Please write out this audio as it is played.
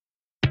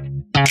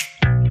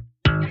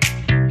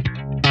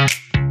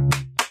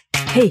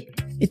Hey,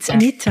 it's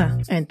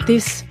Anita, and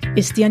this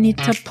is the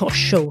Anita Posch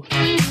Show.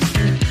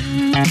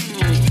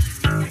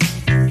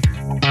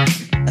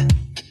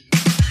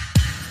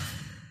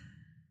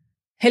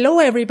 Hello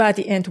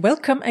everybody, and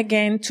welcome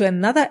again to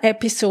another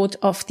episode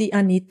of the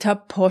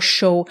Anita Posch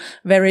Show,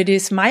 where it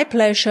is my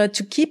pleasure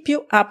to keep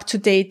you up to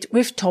date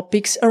with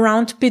topics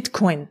around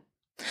Bitcoin.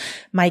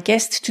 My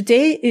guest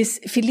today is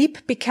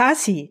Philippe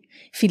Bekhazi.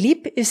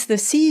 Philippe is the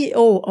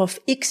CEO of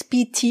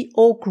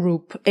XBTO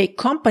Group, a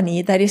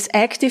company that is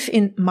active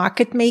in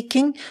market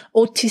making,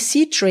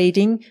 OTC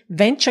trading,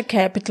 venture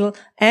capital,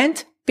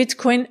 and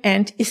Bitcoin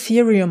and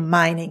Ethereum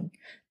mining.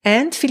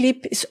 And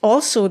Philippe is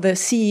also the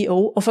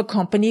CEO of a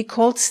company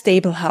called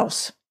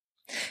Stablehouse.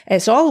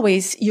 As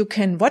always, you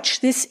can watch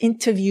this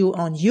interview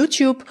on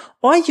YouTube,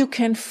 or you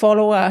can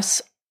follow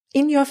us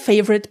in your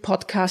favorite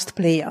podcast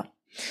player.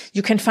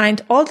 You can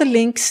find all the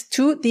links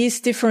to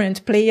these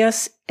different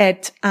players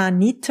at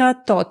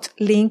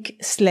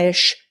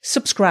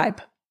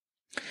anita.link/subscribe.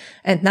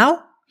 And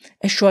now,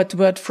 a short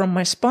word from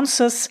my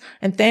sponsors,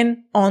 and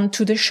then on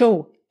to the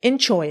show.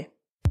 Enjoy.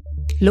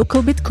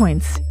 Local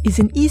Bitcoins is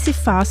an easy,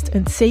 fast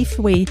and safe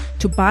way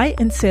to buy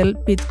and sell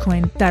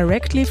Bitcoin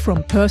directly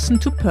from person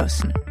to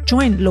person.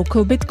 Join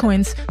Local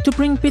Bitcoins to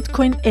bring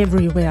Bitcoin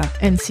everywhere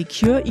and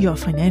secure your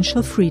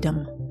financial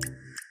freedom.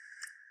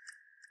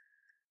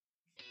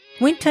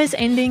 Winter is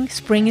ending,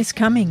 spring is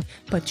coming,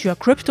 but your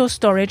crypto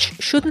storage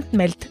shouldn't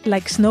melt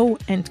like snow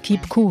and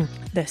keep cool.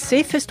 The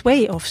safest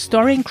way of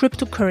storing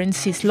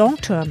cryptocurrencies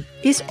long-term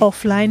is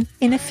offline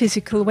in a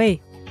physical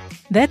way.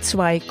 That's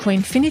why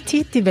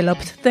Coinfinity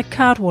developed the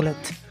Card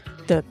Wallet,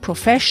 the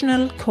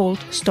professional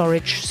cold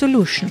storage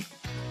solution.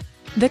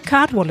 The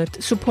Card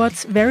Wallet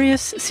supports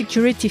various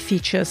security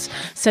features,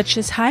 such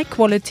as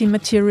high-quality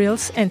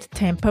materials and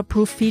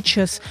tamper-proof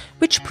features,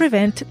 which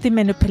prevent the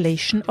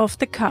manipulation of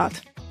the card.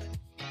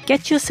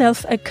 Get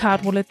yourself a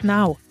Card Wallet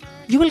now.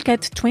 You will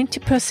get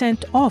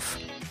 20% off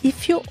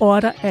if you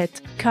order at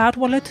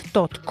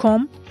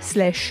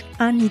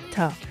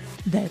cardwallet.com/Anita.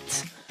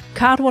 That's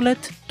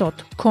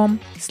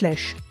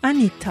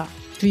cardwallet.com/Anita.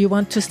 Do you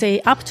want to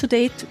stay up to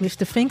date with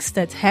the things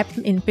that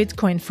happen in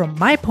Bitcoin from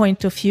my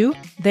point of view?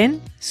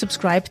 Then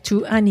subscribe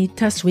to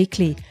Anita's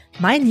Weekly,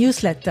 my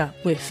newsletter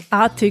with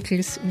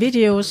articles,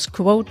 videos,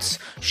 quotes,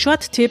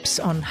 short tips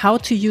on how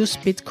to use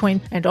Bitcoin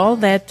and all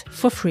that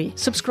for free.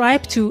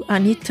 Subscribe to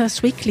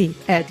Anita's Weekly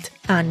at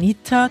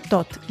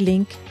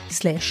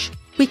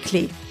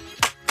anita.link/weekly.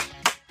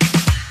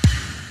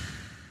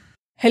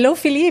 Hello,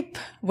 Philippe.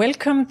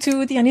 Welcome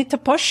to the Anita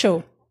Posch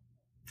Show.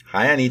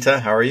 Hi,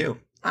 Anita. How are you?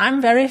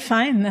 I'm very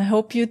fine. I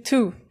hope you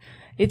too.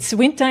 It's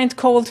winter and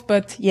cold,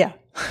 but yeah.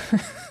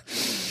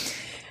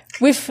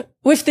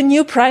 With the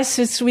new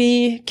prices,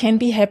 we can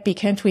be happy,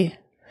 can't we?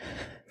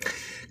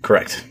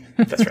 Correct.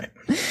 That's right.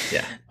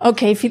 Yeah.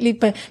 Okay,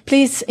 Philippe,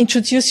 please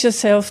introduce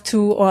yourself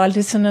to our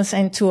listeners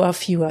and to our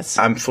viewers.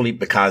 I'm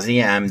Philippe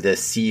Bekhazi. I'm the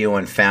CEO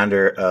and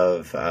founder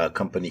of a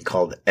company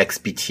called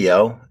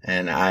XBTO,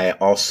 and I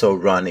also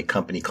run a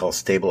company called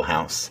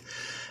Stablehouse.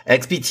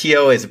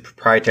 XBTO is a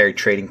proprietary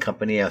trading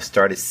company I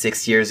started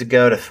 6 years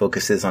ago that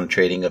focuses on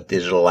trading of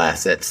digital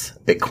assets,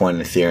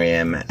 Bitcoin,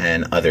 Ethereum,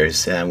 and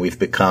others. And we've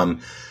become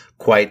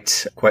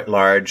quite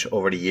large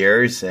over the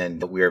years,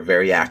 and we are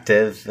very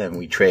active, and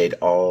we trade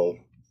all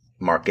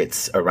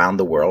markets around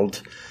the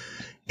world,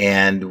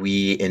 and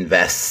we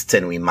invest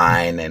and we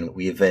mine, and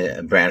we've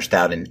branched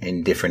out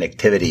in different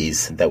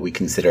activities that we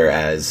consider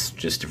as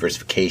just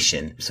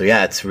diversification. So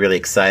yeah, it's really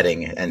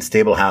exciting. And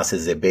Stablehouse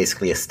is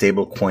basically a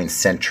stablecoin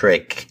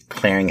centric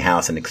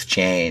clearinghouse and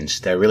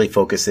exchange that really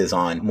focuses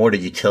on more the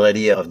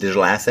utility of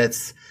digital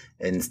assets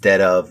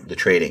instead of the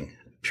trading.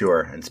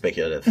 Pure and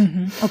speculative.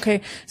 Mm-hmm. Okay.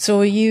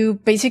 So you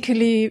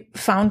basically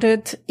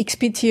founded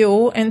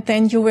XBTO and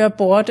then you were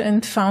bored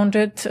and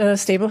founded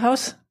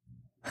Stablehouse?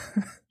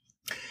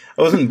 I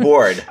wasn't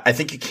bored. I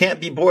think you can't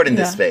be bored in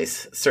this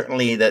space.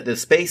 Certainly that the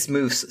space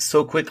moves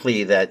so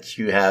quickly that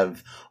you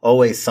have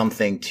always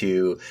something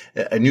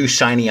a new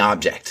shiny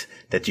object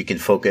that you can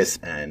focus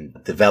and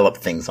develop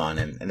things on.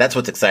 And that's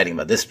what's exciting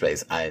about this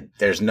place. I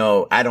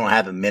don't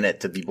have a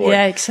minute to be bored.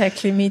 Yeah,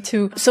 exactly. Me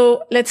too.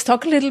 So let's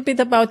talk a little bit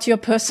about your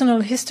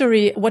personal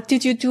history. What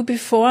did you do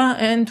before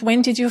and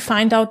when did you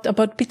find out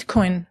about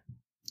Bitcoin?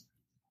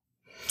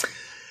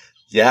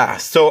 Yeah.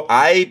 So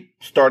I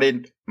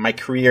started my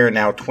career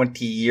now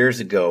 20 years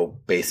ago,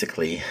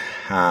 basically,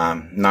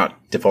 not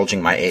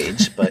divulging my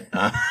age, but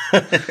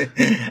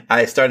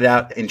I started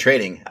out in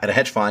trading at a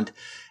hedge fund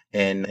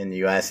in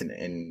the US,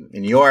 in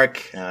New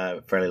York,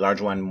 a fairly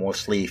large one,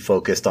 mostly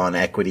focused on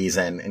equities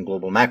and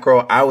global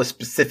macro. I was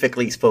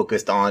specifically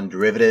focused on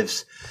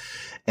derivatives,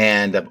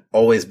 and I've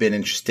always been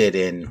interested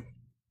in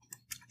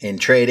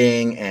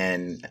trading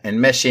and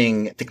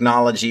meshing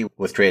technology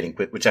with trading,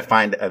 which I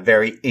find a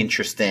very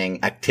interesting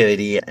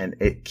activity, and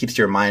it keeps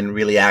your mind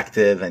really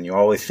active, and you're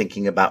always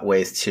thinking about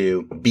ways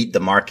to beat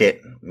the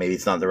market. Maybe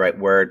it's not the right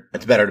word.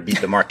 It's better to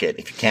beat the market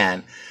if you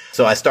can.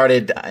 So I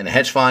started in a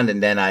hedge fund,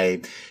 and then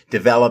I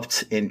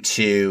developed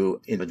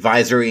into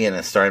advisory, and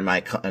I started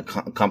my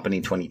company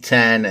in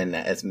 2010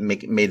 and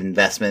made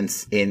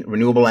investments in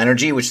renewable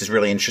energy, which is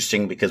really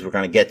interesting because we're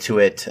going to get to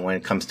it when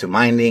it comes to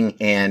mining,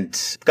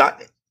 and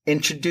got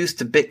introduced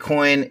to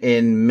Bitcoin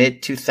in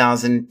mid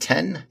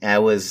 2010. I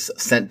was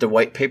sent the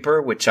white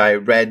paper, which I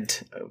read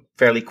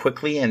fairly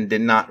quickly and did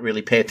not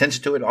really pay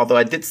attention to it, although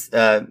I did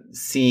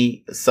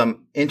see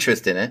some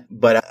interest in it,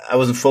 but I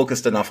wasn't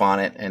focused enough on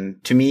it.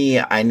 And to me,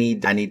 I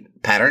need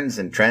patterns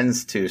and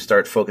trends to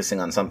start focusing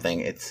on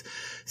something. It's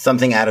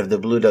something out of the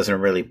blue doesn't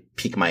really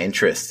pique my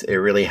interest. It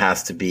really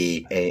has to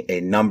be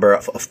a number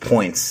of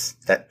points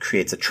that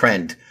creates a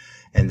trend.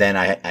 And then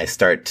I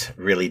start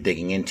really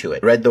digging into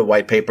it. Read the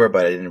white paper,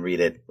 but I didn't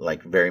read it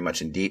like very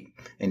much in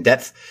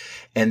depth.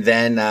 And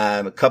then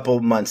a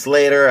couple months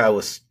later, I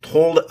was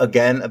told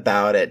again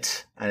about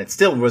it. And it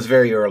still was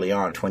very early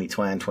on,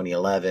 2010,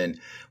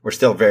 2011. We're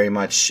still very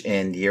much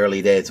in the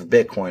early days of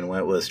Bitcoin when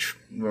it was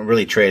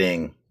really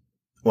trading.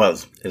 Well,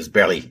 it was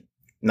barely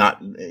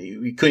not,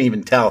 we couldn't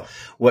even tell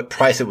what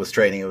price it was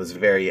trading. It was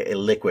very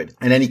illiquid.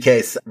 In any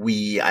case,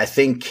 I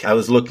think I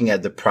was looking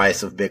at the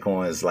price of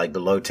Bitcoin as like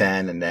below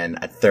 10 and then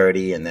at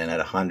 30 and then at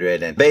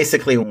 100. And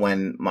basically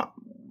when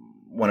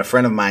a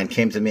friend of mine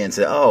came to me and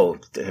said, "Oh,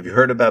 have you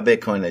heard about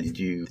Bitcoin? Have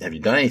you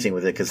done anything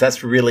with it?" Because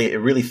it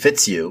really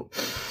fits you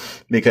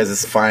because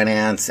it's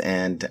finance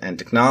and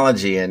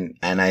technology. And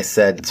I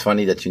said, it's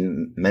funny that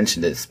you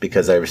mentioned this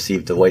because I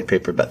received the white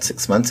paper about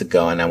 6 months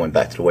ago and I went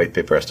back to the white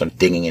paper. I started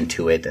digging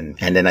into it and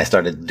then I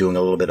started doing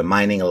a little bit of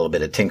mining, a little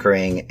bit of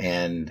tinkering.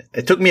 And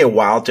it took me a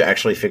while to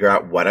actually figure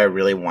out what I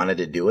really wanted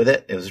to do with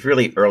it. It was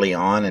really early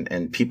on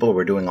and people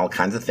were doing all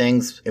kinds of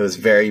things. It was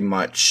very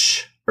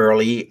much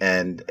early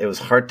and it was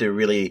hard to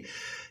really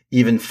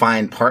even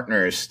find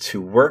partners to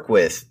work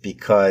with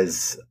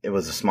because it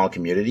was a small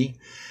community.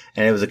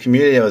 And it was a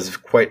community that was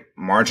quite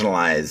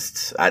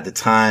marginalized at the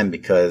time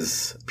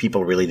because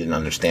people really didn't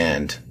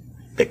understand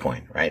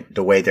Bitcoin, right?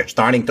 The way they're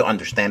starting to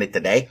understand it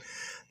today.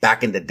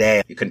 Back in the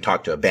day, you couldn't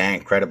talk to a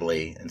bank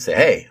credibly and say,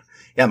 "Hey,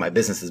 yeah, my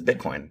business is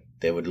Bitcoin."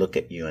 They would look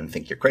at you and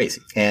think you're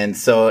crazy. And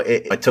so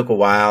it took a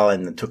while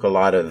and it took a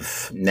lot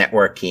of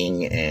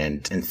networking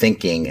and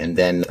thinking. And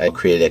then I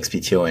created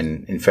XPTO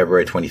in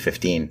February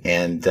 2015.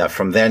 And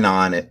from then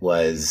on, it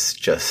was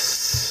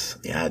just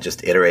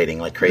iterating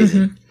like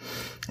crazy. Mm-hmm.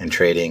 And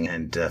trading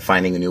and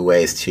finding new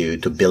ways to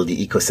build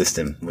the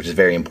ecosystem, which is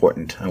very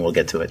important. And we'll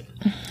get to it.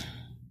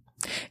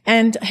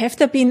 And have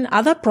there been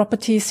other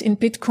properties in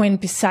Bitcoin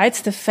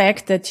besides the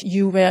fact that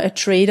you were a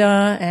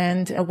trader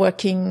and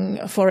working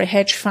for a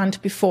hedge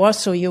fund before?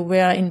 So you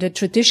were in the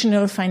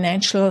traditional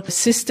financial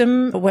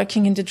system,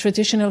 working in the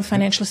traditional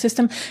financial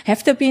system.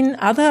 Have there been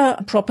other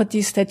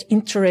properties that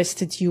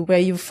interested you where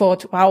you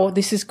thought, wow,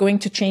 this is going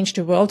to change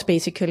the world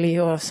basically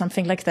or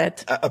something like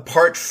that?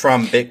 Apart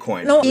from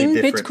Bitcoin. No, in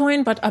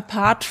Bitcoin, but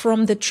apart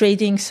from the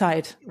trading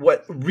side.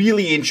 What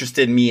really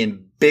interested me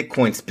in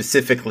Bitcoin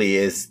specifically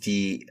is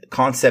the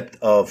concept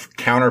of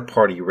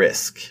counterparty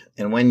risk.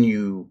 And when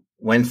you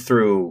went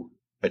through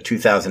a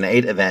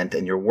 2008 event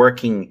and you're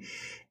working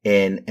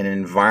in an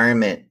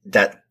environment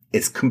that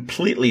is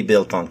completely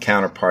built on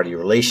counterparty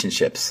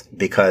relationships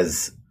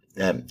because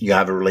you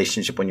have a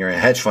relationship when you're in a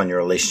hedge fund, your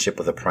relationship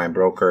with a prime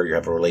broker, you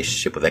have a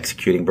relationship with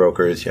executing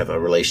brokers, you have a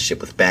relationship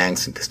with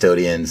banks and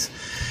custodians.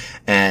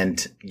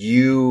 And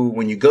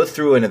when you go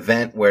through an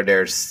event where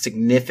there's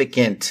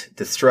significant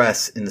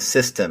distress in the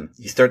system,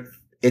 you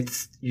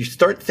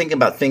start thinking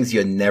about things you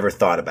had never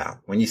thought about.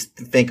 When you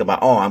think about,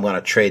 oh, I'm going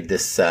to trade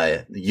this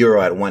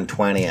euro at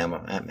 120,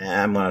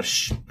 I'm going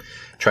to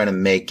try to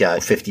make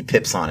 50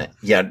 pips on it.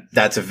 Yeah,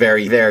 that's a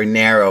very, very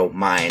narrow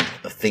mind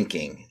of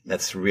thinking.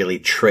 That's really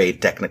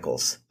trade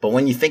technicals. But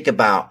when you think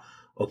about,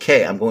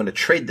 okay, I'm going to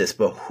trade this,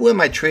 but who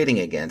am I trading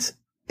against?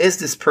 Is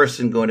this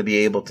person going to be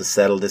able to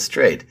settle this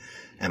trade?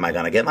 Am I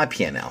going to get my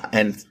P&L?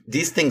 And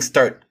these things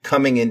start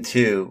coming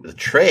into the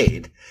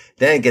trade,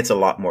 then it gets a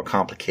lot more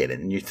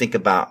complicated. And you think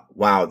about,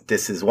 wow,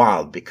 this is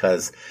wild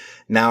because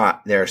now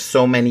there are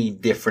so many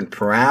different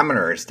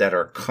parameters that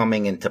are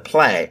coming into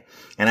play.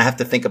 And I have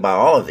to think about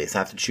all of these. I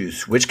have to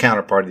choose which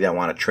counterparty I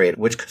want to trade,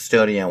 which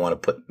custodian I want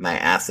to put my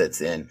assets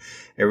in.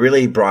 It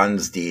really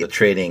broadens the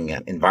trading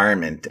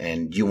environment.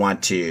 And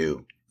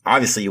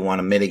obviously, you want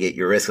to mitigate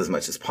your risk as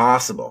much as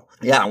possible.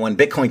 Yeah, when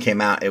Bitcoin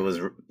came out, it was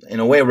in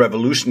a way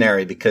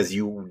revolutionary because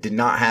you did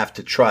not have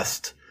to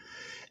trust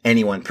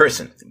any one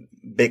person.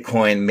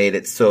 Bitcoin made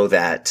it so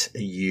that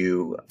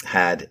you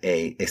had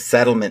a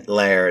settlement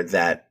layer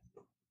that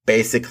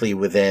basically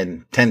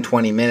within 10,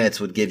 20 minutes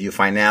would give you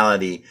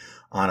finality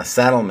on a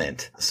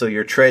settlement. So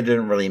your trade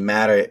didn't really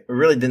matter. It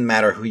really didn't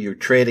matter who you're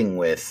trading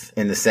with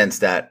in the sense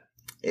that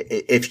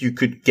if you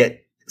could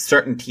get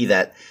certainty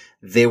that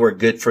they were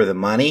good for the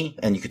money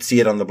and you could see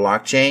it on the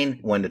blockchain.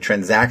 When the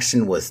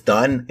transaction was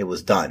done, it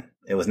was done.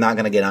 It was not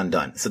going to get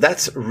undone. So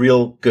that's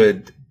real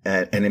good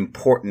and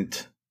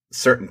important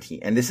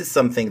certainty. And this is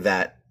something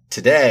that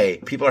today,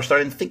 people are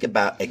starting to think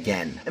about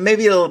again, and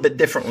maybe a little bit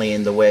differently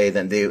in the way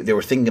than they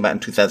were thinking about in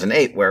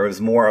 2008, where it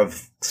was more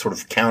of sort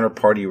of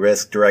counterparty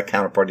risk, direct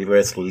counterparty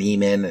risk,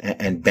 Lehman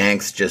and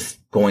banks just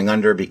going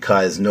under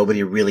because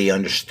nobody really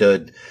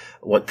understood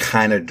what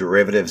kind of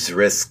derivatives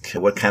risk,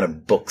 what kind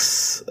of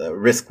books,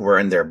 risk were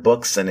in their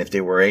books, and if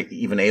they were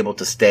even able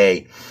to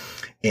stay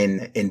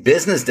in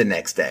business the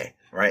next day.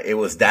 Right? It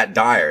was that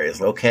dire.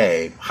 It's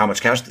okay. How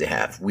much cash do they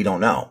have? We don't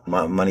know.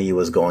 Money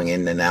was going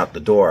in and out the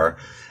door,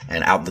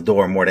 and out the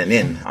door more than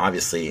in,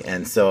 obviously.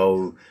 And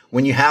so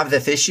when you have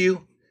this issue,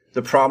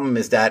 the problem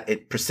is that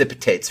it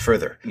precipitates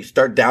further. You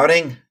start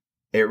doubting,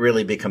 it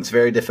really becomes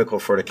very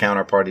difficult for the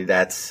counterparty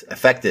that's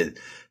affected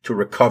to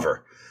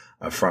recover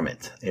from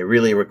it. It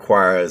really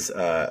requires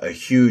a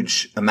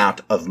huge amount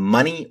of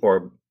money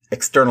or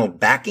external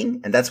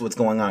backing. And that's what's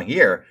going on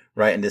here,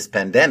 right? In this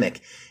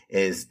pandemic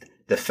is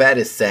the Fed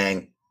is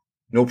saying,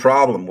 no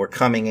problem. We're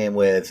coming in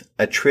with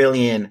 $1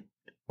 trillion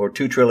or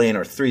 2 trillion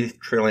or 3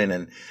 trillion.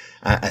 And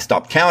I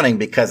stopped counting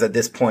because at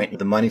this point,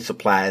 the money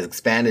supply has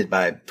expanded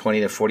by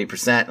 20 to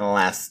 40% in the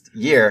last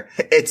year.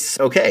 It's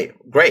okay.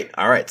 Great.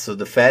 All right. So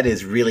the Fed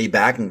is really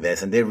backing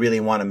this, and they really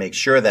want to make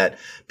sure that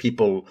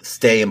people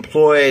stay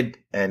employed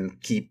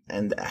and keep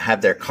and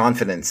have their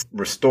confidence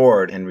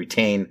restored and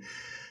retain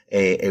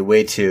a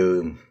way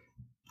to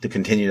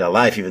continue their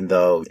life, even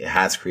though it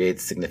has created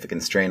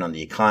significant strain on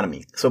the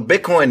economy. So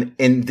Bitcoin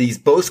in these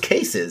both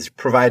cases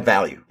provide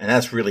value, and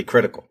that's really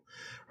critical,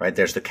 right?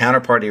 There's the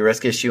counterparty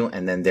risk issue,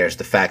 and then there's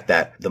the fact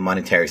that the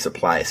monetary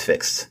supply is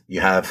fixed.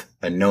 You have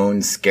a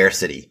known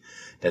scarcity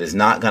that is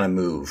not going to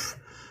move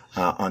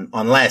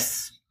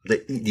unless the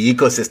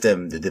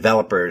ecosystem, the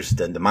developers,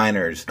 the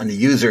miners, and the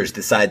users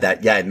decide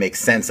that, yeah, it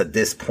makes sense at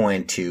this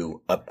point to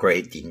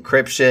upgrade the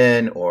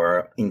encryption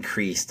or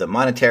increase the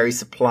monetary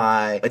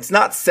supply. It's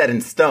not set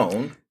in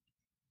stone,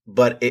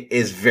 but it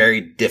is very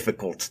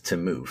difficult to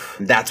move.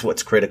 That's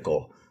what's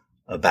critical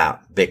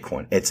about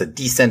Bitcoin. It's a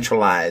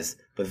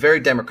decentralized but very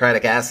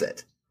democratic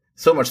asset.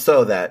 So much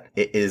so that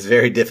it is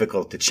very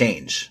difficult to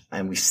change.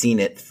 And we've seen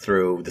it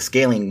through the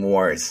scaling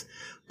wars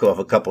of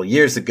a couple of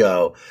years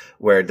ago,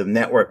 where the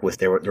network was,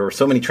 there were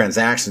so many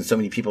transactions, so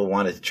many people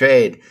wanted to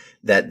trade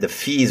that the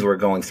fees were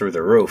going through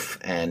the roof,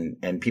 and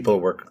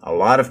a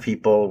lot of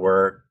people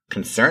were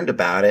concerned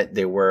about it.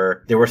 They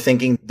were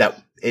thinking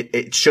that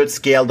it should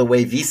scale the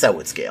way Visa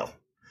would scale.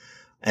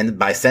 And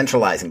by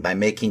centralizing, by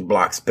making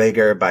blocks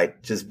bigger, by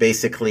just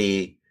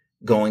basically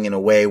going in a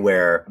way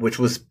which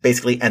was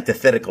basically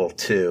antithetical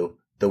to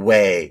the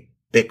way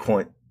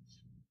Bitcoin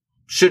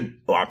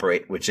should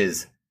operate, which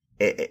is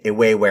a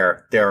way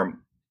where there are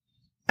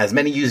as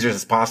many users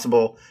as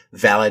possible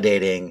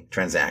validating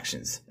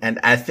transactions. And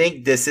I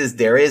think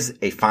there is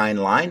a fine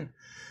line.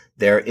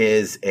 There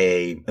is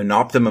an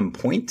optimum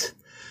point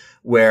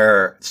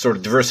where sort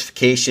of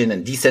diversification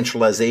and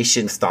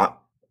decentralization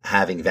stop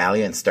having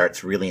value and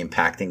starts really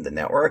impacting the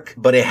network.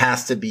 But that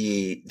has to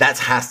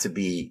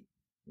be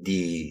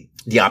the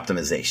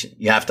optimization.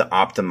 You have to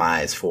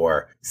optimize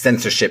for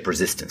censorship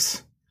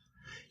resistance.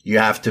 You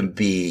have to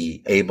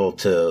be able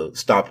to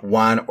stop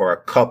one or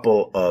a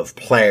couple of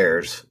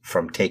players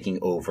from taking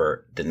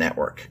over the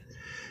network.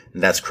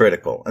 And that's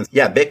critical. And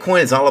yeah,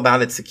 Bitcoin is all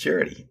about its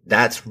security.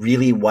 That's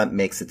really what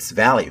makes its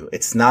value.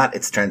 It's not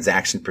its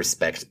transaction per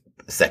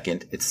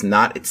second. It's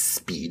not its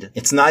speed.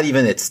 It's not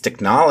even its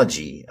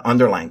technology,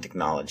 underlying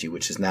technology,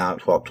 which is now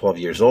 12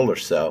 years old or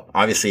so.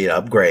 Obviously, it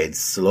upgrades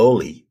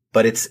slowly,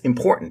 but it's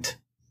important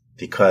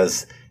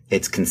because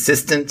it's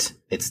consistent,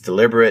 it's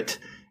deliberate,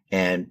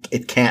 and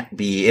it can't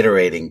be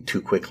iterating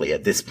too quickly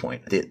at this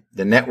point.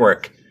 The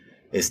network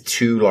is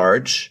too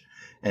large,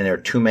 and there are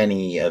too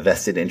many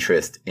vested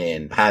interests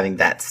in having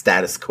that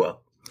status quo.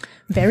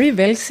 Very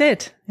well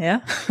said. Yeah.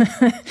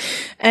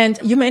 And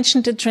you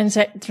mentioned the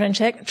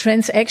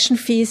transaction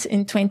fees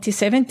in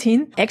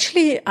 2017.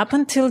 Actually, up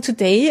until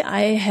today,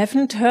 I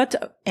haven't heard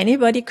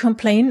anybody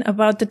complain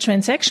about the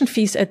transaction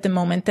fees at the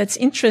moment. That's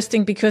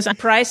interesting because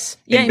price,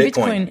 in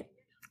Bitcoin.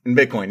 In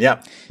Bitcoin,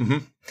 yeah. Mm-hmm.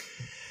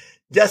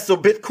 Yes, so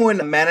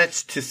Bitcoin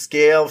managed to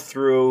scale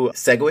through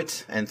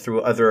SegWit and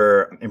through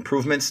other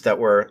improvements that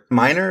were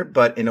minor,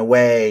 but in a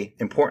way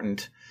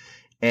important.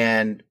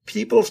 And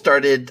people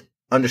started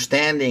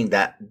understanding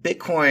that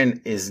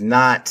Bitcoin is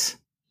not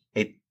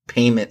a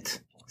payment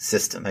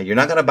system. You're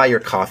not going to buy your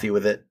coffee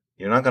with it.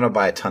 You're not going to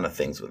buy a ton of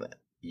things with it.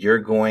 You're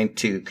going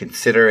to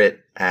consider it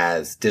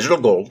as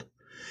digital gold.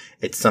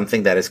 It's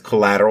something that is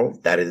collateral,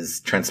 that is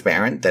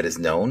transparent, that is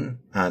known,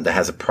 that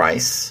has a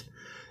price.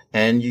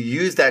 And you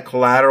use that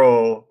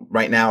collateral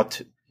right now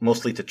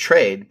mostly to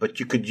trade, but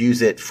you could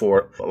use it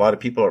for a lot of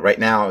people right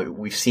now.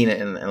 We've seen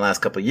it in the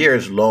last couple of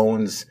years,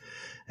 loans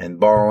and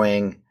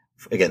borrowing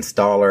against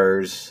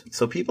dollars.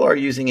 So people are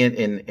using it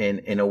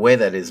in a way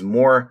that is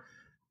more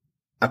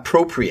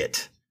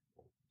appropriate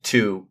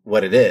to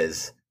what it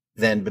is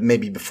than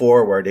maybe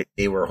before, where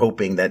they were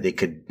hoping that they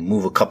could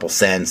move a couple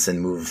cents and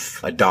move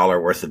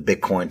 $1 worth of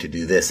Bitcoin to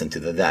do this and to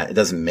do that.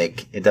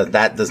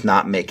 That does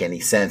not make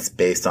any sense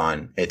based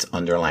on its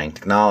underlying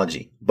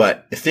technology.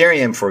 But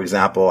Ethereum, for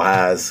example,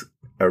 has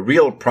a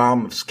real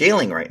problem of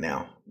scaling right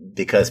now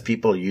because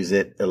people use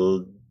it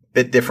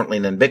bit differently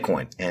than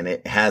Bitcoin.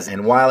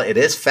 And while it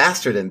is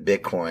faster than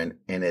Bitcoin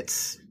in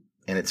its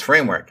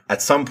framework,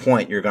 at some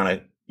point you're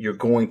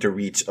going to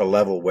reach a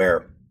level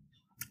where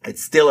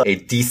it's still a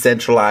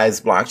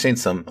decentralized blockchain.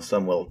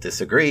 Some will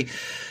disagree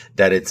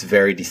that it's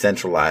very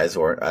decentralized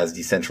or as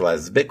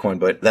decentralized as Bitcoin,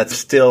 but that's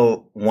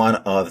still one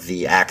of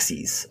the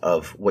axes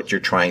of what you're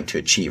trying to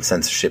achieve,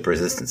 censorship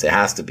resistance. It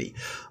has to be.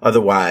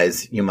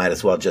 Otherwise, you might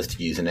as well just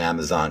use an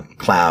Amazon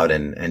cloud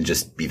and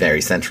just be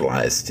very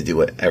centralized to do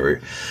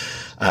whatever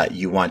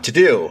you want to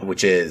do,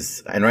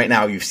 and right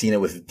now you've seen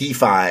it with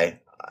DeFi.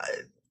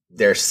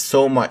 There's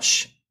so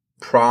much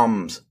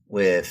problems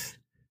with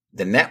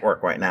the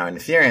network right now in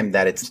Ethereum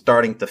that it's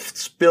starting to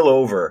spill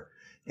over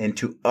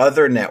into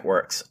other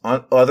networks,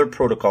 other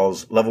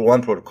protocols, level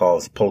 1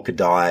 protocols,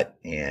 Polkadot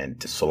and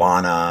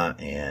Solana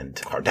and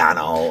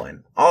Cardano,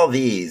 and all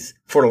these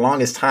for the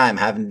longest time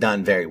haven't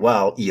done very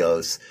well,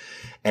 EOS.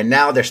 And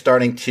now they're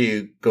starting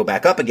to go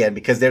back up again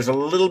because there's a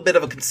little bit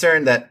of a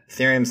concern that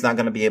Ethereum's not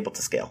going to be able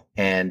to scale.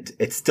 And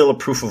it's still a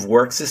proof of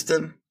work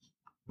system,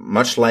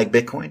 much like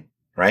Bitcoin,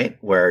 right?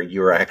 Where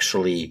you're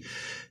actually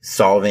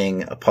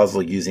solving a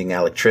puzzle using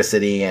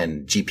electricity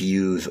and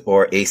GPUs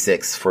or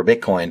ASICs for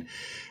Bitcoin.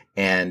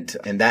 And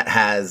that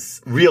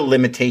has real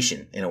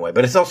limitation in a way,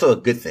 but it's also a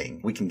good thing.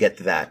 We can get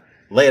to that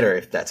later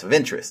if that's of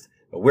interest.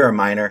 But we're a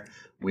miner.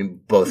 We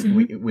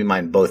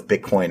mine both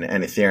Bitcoin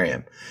and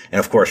Ethereum. And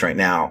of course, right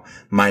now,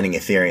 mining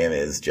Ethereum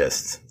is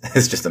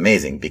just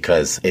amazing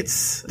because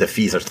the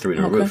fees are through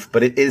the roof,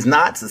 but it is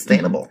not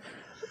sustainable.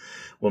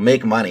 We'll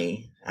make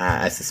money,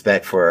 I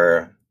suspect,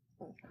 for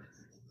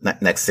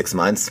next 6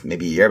 months,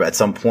 maybe a year, but at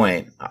some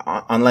point,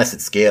 unless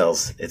it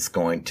scales, it's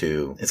going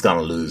to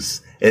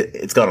lose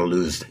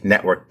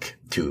network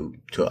to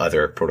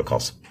other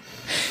protocols.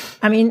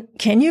 I mean,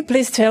 can you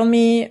please tell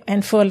me,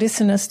 and for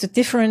listeners, the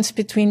difference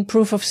between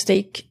proof of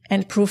stake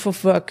and proof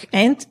of work?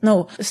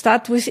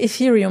 Start with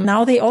Ethereum.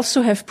 Now they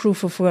also have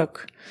proof of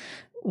work.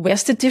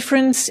 Where's the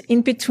difference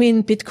in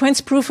between Bitcoin's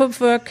proof of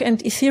work and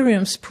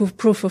Ethereum's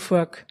proof of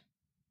work?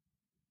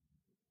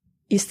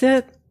 Is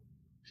there?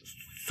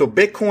 So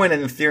Bitcoin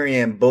and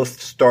Ethereum both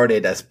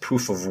started as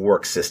proof of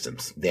work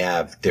systems. They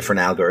have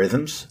different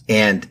algorithms,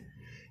 and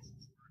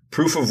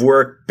proof of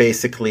work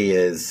basically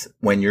is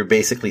when you're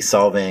basically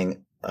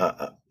solving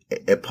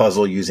a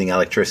puzzle using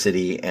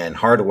electricity and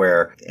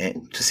hardware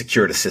to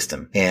secure the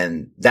system.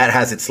 And that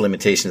has its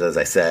limitations, as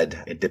I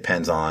said. It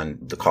depends on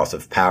the cost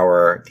of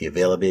power, the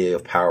availability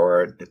of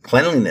power, the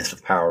cleanliness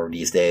of power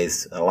these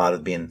days. There's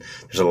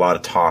a lot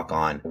of talk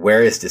on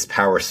where is this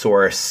power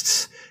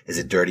sourced? Is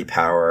it dirty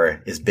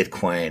power? Is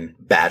Bitcoin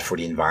bad for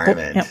the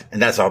environment? Yep.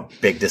 And that's a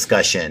big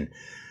discussion.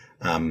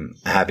 I'm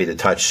happy to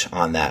touch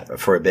on that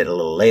for a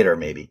little later,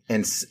 maybe.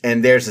 And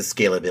there's a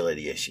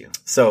scalability issue.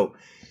 So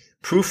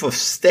proof of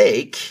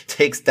stake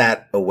takes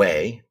that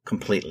away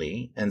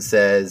completely and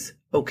says,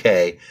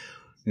 okay,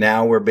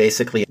 now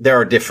there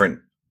are different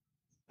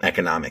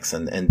economics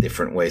and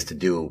different ways to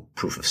do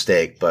proof of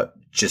stake, but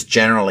just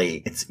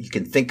generally you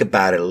can think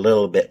about it a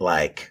little bit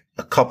like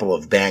a couple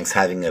of banks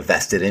having a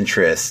vested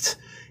interest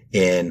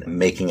in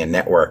making a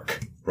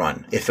network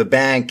run. If a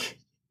bank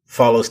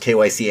follows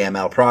KYC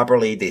ML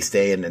properly, they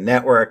stay in the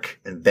network,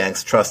 and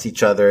banks trust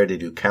each other. They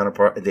do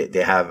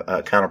they have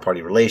a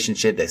counterparty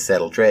relationship. They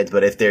settle trades.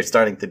 But if they're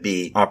starting to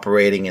be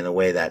operating in a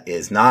way that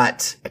is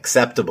not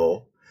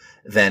acceptable,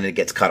 then it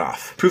gets cut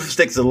off. Proof of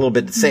stake is a little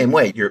bit the same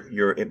way.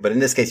 But in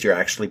this case, you're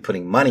actually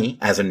putting money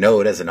as a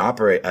node, as a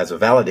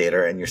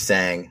validator, and you're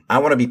saying, I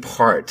want to be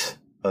part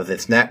of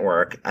this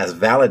network as a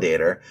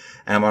validator,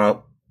 and I'm going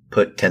to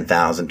put $10,000,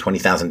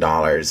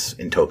 $20,000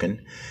 in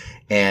token,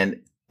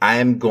 and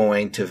I'm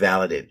going to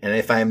validate. And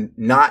if I'm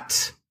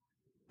not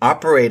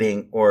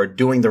operating or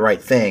doing the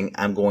right thing,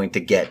 I'm going to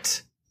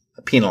get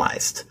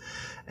penalized.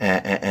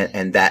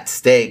 And that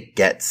stake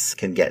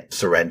can get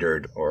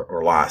surrendered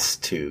or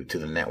lost to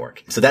the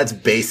network. So that's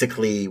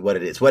basically what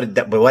it is.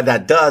 But what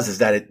that does is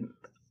that it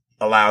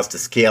allows to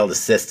scale the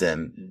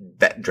system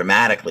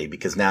dramatically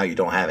because now you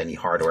don't have any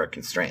hardware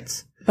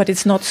constraints. But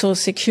it's not so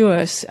secure,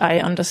 as I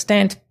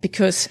understand,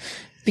 because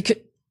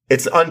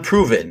it's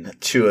unproven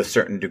to a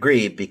certain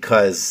degree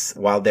because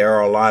while there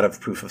are a lot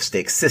of proof of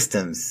stake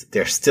systems,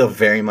 they're still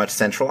very much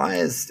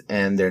centralized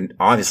and they're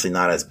obviously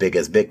not as big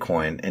as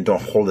Bitcoin and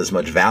don't hold as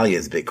much value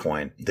as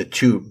Bitcoin. The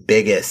two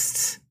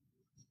biggest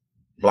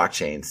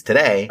blockchains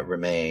today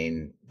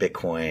remain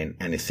Bitcoin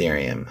and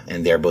Ethereum,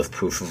 and they're both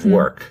proof of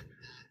work.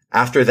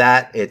 After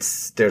that,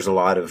 there's a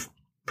lot of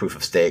proof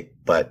of stake,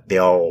 but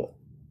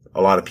a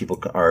lot of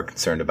people are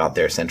concerned about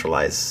their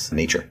centralized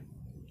nature.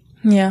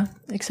 Yeah,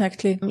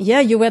 exactly.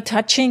 Yeah, you were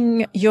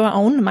touching your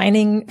own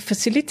mining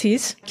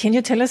facilities. Can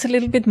you tell us a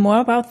little bit more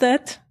about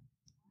that?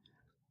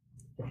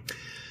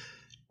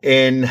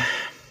 We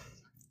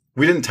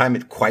didn't time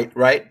it quite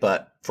right,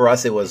 but for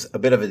us, it was a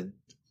bit of a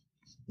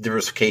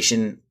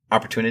diversification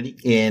opportunity.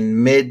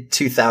 In mid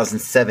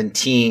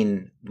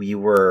 2017, we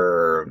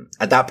were were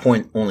at that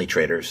point only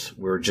traders.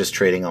 We were just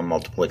trading on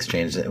multiple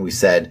exchanges. And we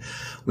said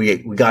we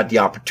got the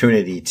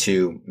opportunity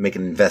to make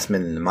an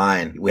investment in the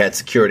mine. We had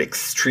secured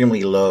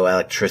extremely low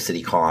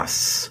electricity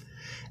costs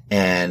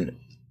and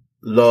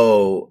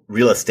low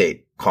real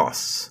estate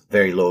costs,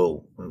 very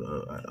low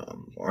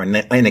or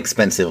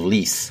inexpensive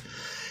lease.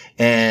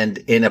 And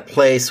in a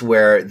place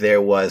where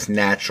there was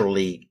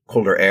naturally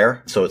colder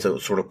air, so it's a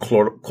sort of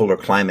colder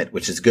climate,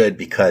 which is good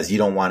because you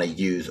don't want to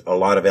use a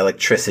lot of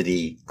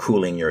electricity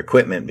cooling your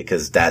equipment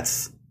because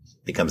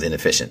becomes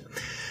inefficient.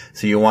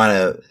 So you want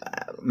to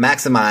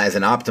maximize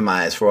and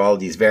optimize for all of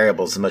these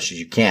variables as much as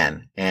you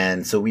can.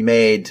 And so we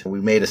made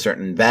a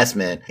certain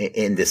investment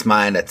in this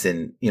mine that's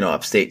in,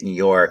 upstate New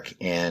York.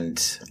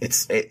 And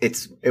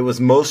it was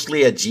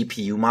mostly a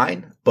GPU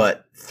mine,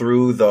 but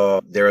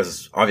there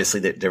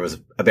was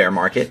a bear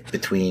market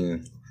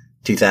between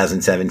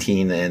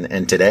 2017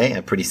 and today,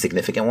 a pretty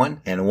significant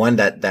one, and one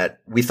that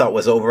we thought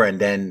was over. And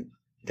then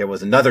there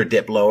was another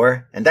dip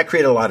lower, and that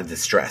created a lot of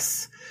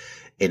distress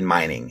in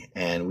mining.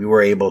 And we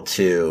were able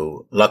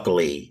to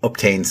luckily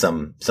obtain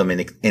some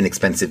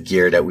inexpensive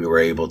gear that we were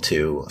able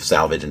to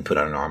salvage and put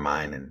on our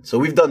mine. And so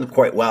we've done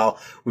quite well.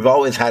 We've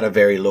always had a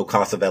very low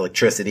cost of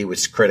electricity, which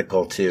is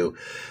critical to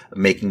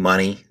making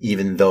money,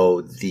 even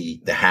though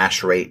the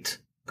hash rate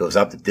goes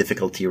up, the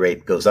difficulty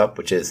rate goes up,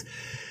 which is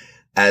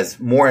as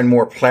more and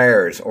more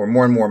players or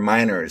more and more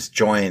miners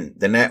join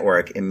the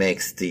network, it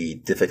makes the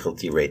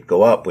difficulty rate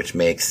go up, which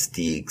makes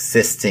the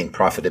existing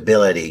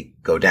profitability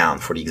go down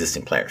for the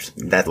existing players.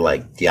 That's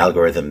like the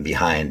algorithm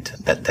behind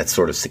that's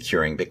sort of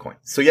securing Bitcoin.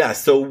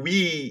 So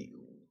we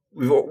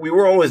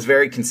were always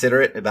very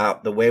considerate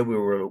about the way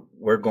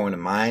we're going to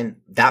mine.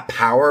 That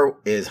power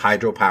is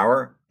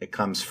hydropower. It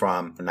comes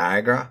from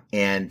Niagara,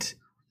 and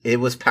it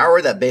was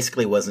power that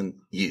basically wasn't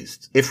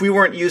used. If we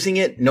weren't using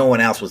it, no one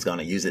else was going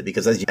to use it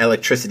because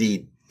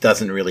electricity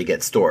doesn't really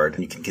get stored.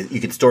 You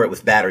can store it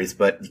with batteries,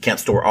 but you can't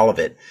store all of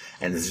it.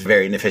 And it's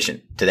very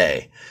inefficient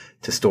today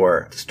to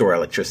store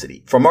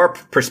electricity. From our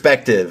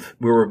perspective,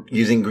 we were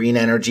using green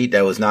energy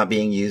that was not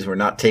being used. We're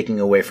not taking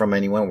away from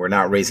anyone. We're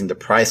not raising the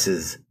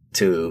prices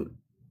to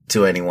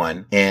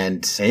anyone.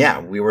 And yeah,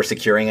 we were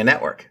securing a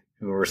network.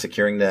 We were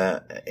securing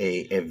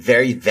a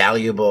very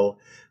valuable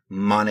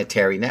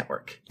monetary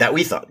network that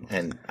we thought.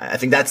 And I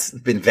think that's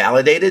been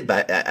validated,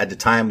 but at the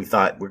time we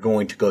thought we're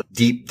going to go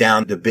deep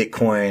down the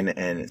Bitcoin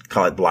and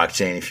call it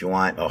blockchain if you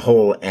want, a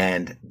whole,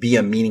 and be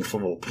a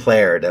meaningful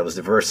player that was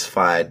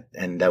diversified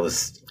and that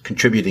was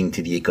contributing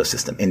to the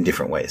ecosystem in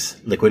different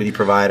ways. Liquidity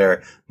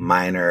provider,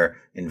 miner,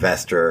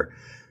 investor.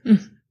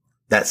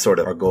 That's sort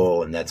of our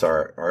goal, and that's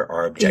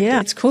our objective. Yeah,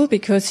 it's cool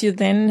because you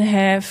then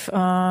have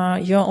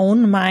your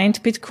own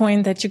mined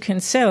Bitcoin that you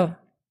can sell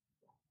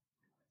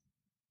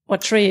or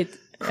trade.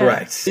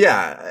 Correct.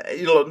 Yeah.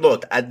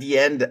 Look, at the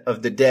end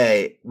of the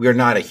day, we're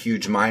not a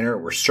huge miner.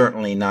 We're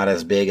certainly not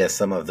as big as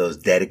some of those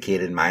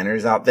dedicated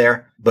miners out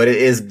there. But it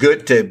is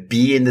good to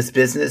be in this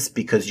business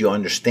because you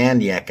understand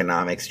the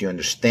economics, you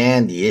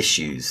understand the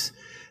issues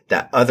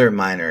that other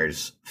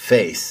miners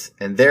face.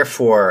 And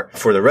therefore,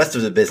 for the rest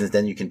of the business,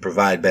 then you can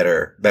provide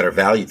better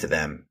value to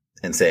them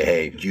and say,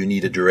 hey, you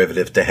need a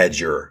derivative to hedge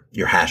your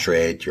hash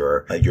rate,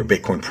 your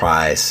Bitcoin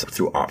price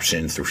through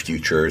options, through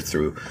futures,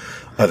 through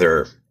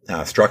other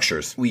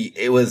structures.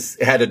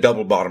 It had a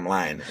double bottom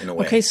line in a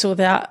way. Okay, so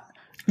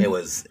it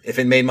was, if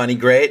it made money,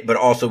 great, but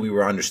also we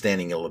were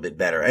understanding it a little bit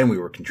better and we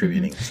were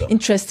contributing. So.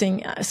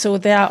 Interesting. So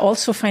there are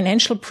also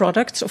financial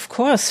products, of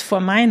course, for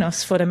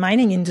miners, for the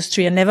mining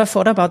industry. I never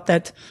thought about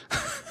that.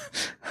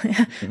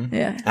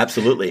 Yeah.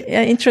 Absolutely.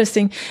 Yeah,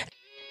 interesting.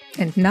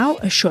 And now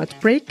a short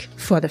break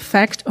for the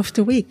fact of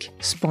the week,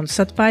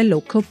 sponsored by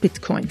Local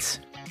Bitcoins.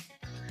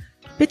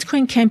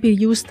 Bitcoin can be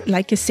used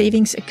like a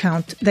savings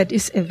account that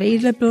is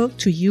available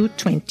to you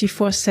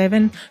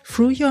 24/7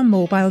 through your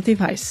mobile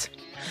device.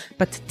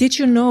 But did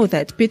you know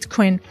that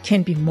Bitcoin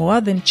can be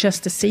more than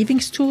just a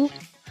savings tool?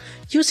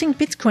 Using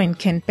Bitcoin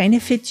can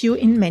benefit you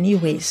in many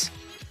ways.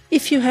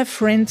 If you have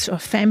friends or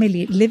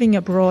family living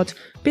abroad,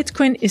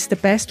 Bitcoin is the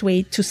best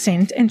way to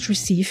send and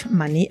receive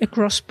money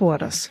across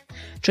borders.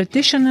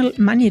 Traditional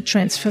money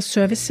transfer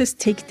services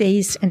take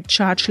days and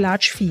charge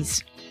large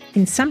fees.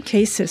 In some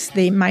cases,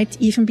 they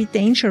might even be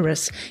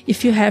dangerous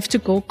if you have to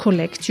go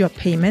collect your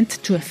payment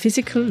to a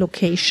physical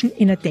location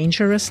in a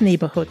dangerous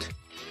neighborhood.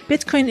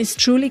 Bitcoin is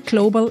truly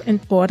global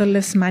and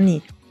borderless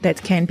money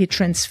that can be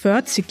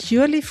transferred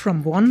securely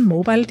from one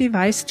mobile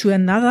device to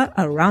another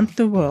around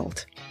the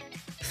world.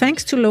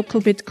 Thanks to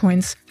Local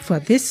Bitcoins for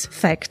this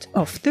fact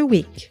of the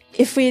week.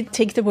 If we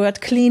take the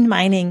word clean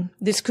mining,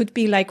 this could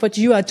be like what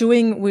you are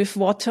doing with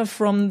water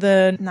from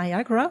the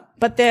Niagara.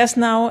 But there's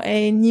now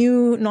a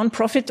new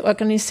non-profit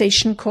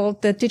organization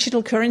called the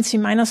Digital Currency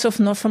Miners of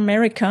North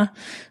America,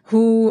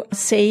 who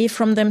say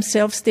from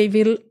themselves they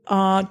will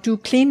do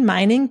clean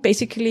mining.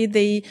 Basically,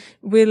 they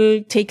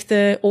will take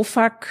the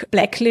OFAC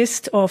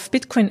blacklist of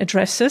Bitcoin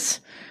addresses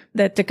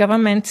that the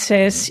government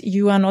says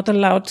you are not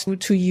allowed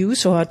to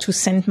use or to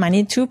send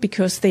money to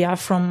because they are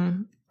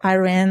from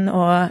Iran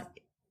or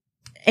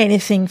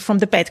anything from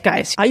the bad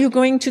guys. Are you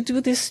going to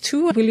do this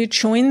too? Will you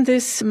join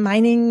this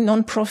mining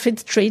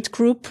non-profit trade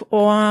group,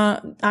 or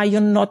are you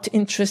not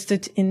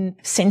interested in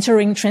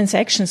censoring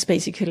transactions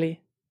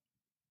basically?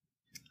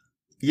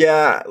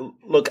 Yeah,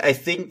 look, I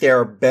think there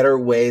are better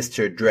ways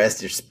to address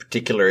this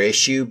particular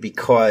issue,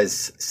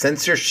 because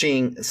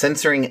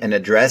censoring an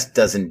address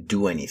doesn't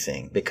do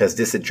anything, because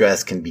this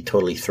address can be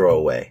totally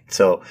throwaway.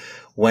 So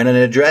when an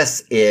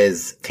address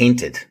is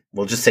tainted,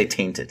 we'll just say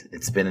tainted,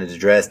 it's been an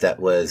address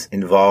that was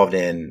involved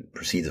in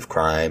proceeds of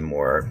crime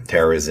or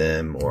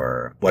terrorism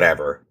or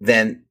whatever,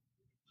 then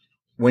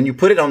when you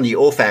put it on the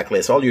OFAC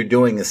list, all you're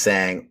doing is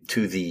saying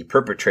to the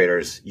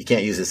perpetrators, you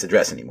can't use this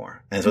address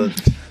anymore. And so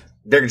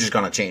they're just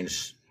going to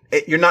change.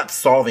 You're not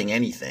solving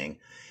anything.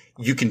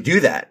 You can do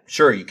that.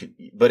 Sure, you can,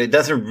 but it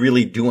doesn't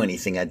really do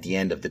anything at the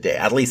end of the day.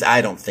 At least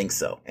I don't think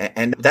so.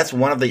 And that's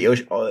one of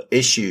the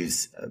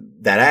issues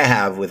that I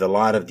have with a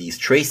lot of these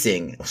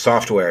tracing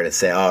software that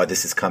say, oh,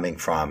 this is coming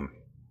from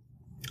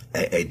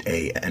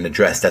an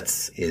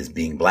address is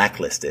being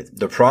blacklisted.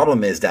 The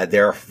problem is that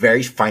there are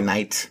very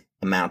finite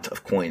amount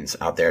of coins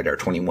out there. There are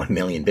 21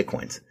 million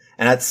Bitcoins.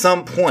 And at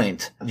some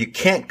point, you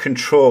can't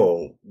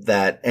control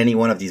that any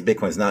one of these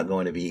Bitcoins is not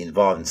going to be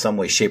involved in some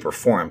way, shape, or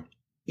form,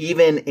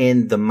 even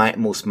in the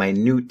most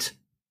minute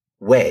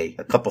way,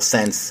 a couple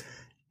cents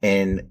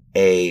in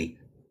a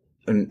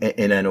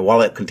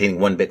wallet containing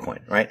one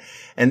Bitcoin, right?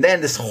 And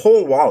then this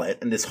whole wallet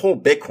and this whole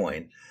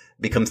Bitcoin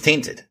becomes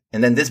tainted.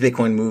 And then this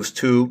Bitcoin moves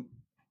to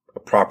a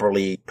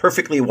perfectly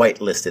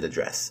whitelisted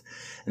address.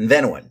 And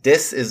then what?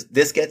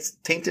 This gets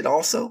tainted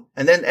also.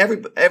 And then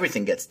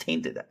everything gets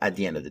tainted at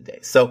the end of the day.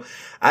 So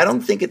I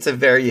don't think it's a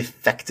very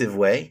effective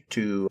way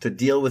to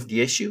deal with the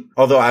issue.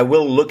 Although I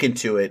will look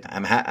into it.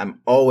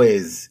 I'm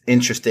always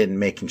interested in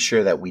making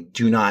sure that we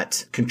do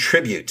not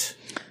contribute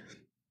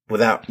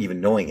without even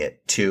knowing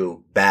it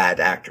to bad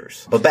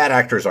actors. But bad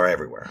actors are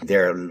everywhere.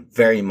 They're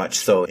very much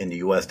so in the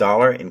US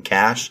dollar, in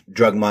cash.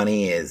 Drug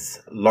money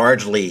is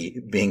largely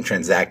being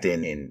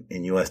transacted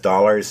in US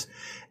dollars.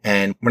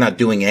 And we're not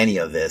doing any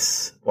of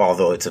this,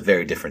 although it's a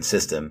very different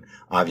system.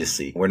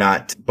 Obviously, we're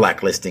not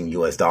blacklisting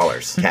US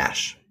dollars,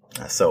 cash.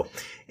 So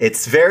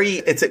it's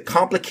a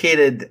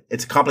complicated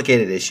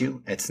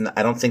issue.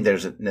 I don't think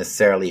there's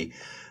necessarily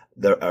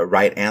a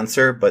right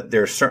answer, but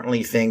there are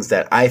certainly things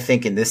that I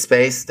think in this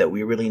space that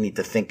we really need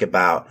to think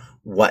about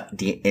what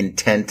the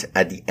intent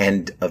at the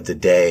end of the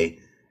day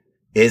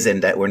is,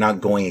 and that we're not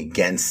going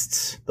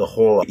against the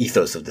whole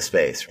ethos of the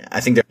space.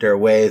 I think there are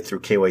ways through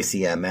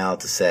KYC ML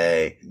to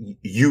say,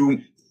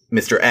 you,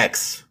 Mr.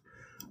 X,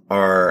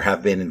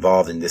 have been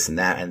involved in this and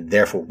that, and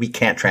therefore we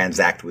can't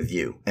transact with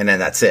you. And then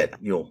that's it.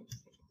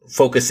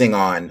 Focusing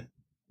on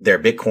their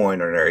Bitcoin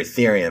or their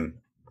Ethereum,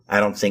 I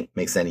don't think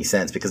makes any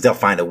sense, because they'll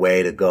find a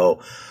way to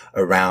go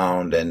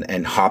around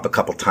and hop a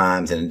couple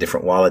times in a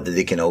different wallet that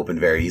they can open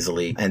very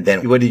easily. And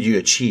then what did you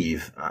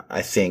achieve?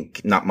 I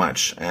think not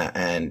much.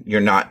 And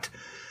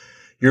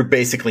you're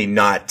basically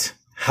not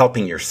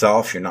helping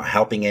yourself. You're not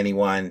helping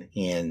anyone.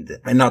 And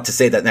not to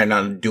say that they're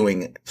not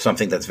doing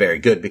something that's very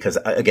good, because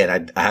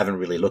again, I haven't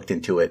really looked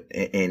into it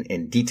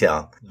in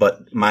detail.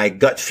 But my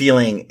gut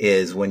feeling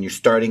is when you're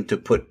starting to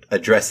put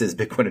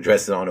Bitcoin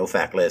addresses on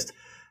OFAC list,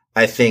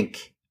 I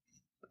think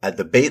at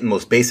the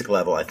most basic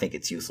level, I think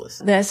it's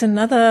useless. There's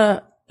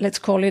another, let's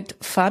call it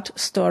FUD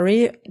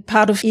story.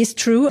 Part of is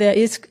true. There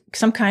is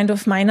some kind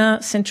of minor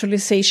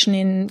centralization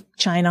in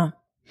China,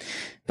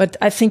 but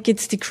I think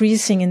it's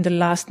decreasing in the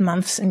last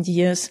months and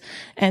years.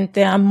 And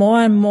there are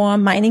more and more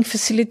mining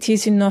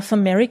facilities in North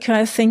America.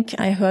 I think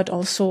I heard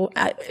also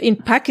in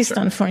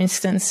Pakistan, for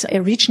instance,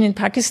 a region in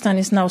Pakistan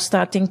is now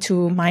starting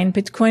to mine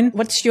Bitcoin.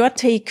 What's your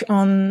take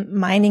on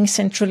mining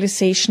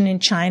centralization in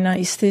China?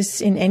 Is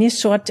this in any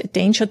sort a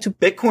danger to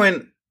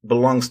Bitcoin?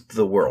 Belongs to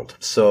the world.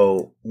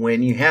 So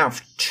when you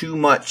have too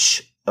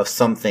much of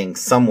something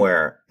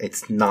somewhere,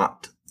 it's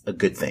not a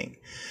good thing.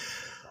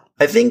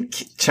 I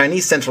think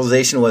Chinese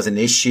centralization was an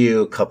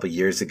issue a couple of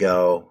years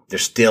ago.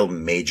 There's still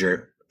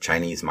major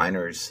Chinese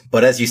miners.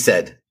 But as you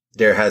said,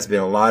 there has been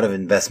a lot of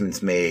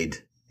investments made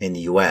in the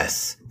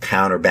US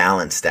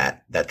counterbalance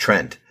that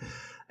trend.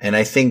 And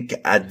I think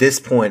at this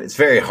point, it's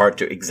very hard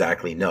to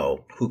exactly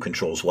know who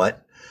controls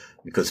what,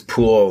 because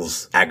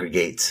pools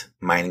aggregate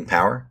mining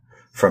power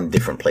from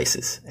different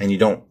places, and you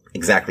don't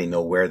exactly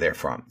know where they're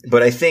from.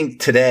 But I think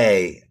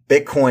today,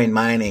 Bitcoin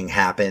mining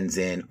happens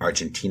in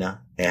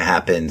Argentina. It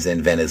happens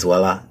in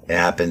Venezuela. It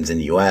happens in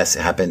the US.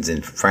 It happens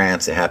in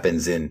France. It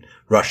happens in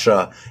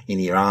Russia, in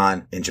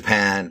Iran, in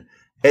Japan.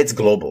 It's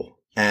global.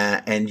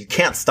 And you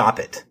can't stop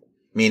it.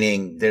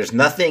 Meaning there's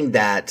nothing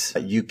that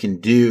you can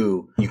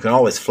do. You can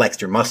always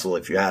flex your muscle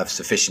if you have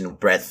sufficient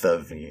breadth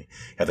you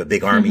have a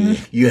big army,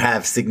 you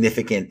have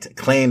significant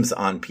claims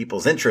on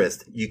people's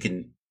interest. You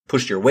can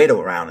push your weight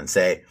around and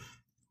say,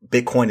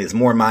 Bitcoin is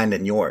more mine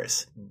than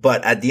yours.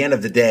 But at the end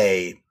of the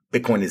day,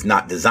 Bitcoin is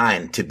not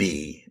designed to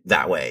be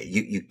that way.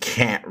 You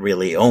can't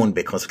really own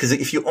Bitcoin, because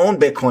if you own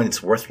Bitcoin,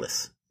 it's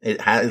worthless.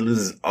 It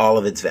loses all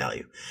of its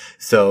value.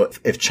 So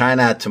if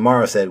China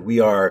tomorrow said, we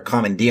are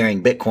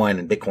commandeering Bitcoin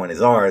and Bitcoin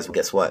is ours, well,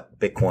 guess what?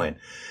 Bitcoin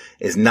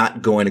is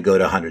not going to go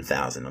to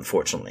 100,000,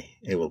 unfortunately.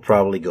 It will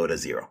probably go to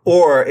zero.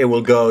 Or it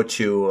will go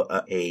to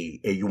a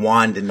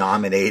yuan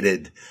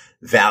denominated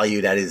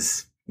value that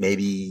is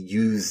maybe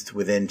used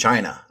within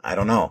China. I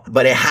don't know.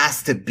 But it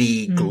has to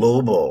be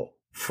global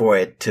for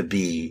it to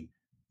be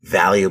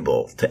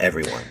valuable to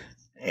everyone.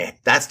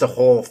 That's the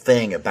whole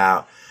thing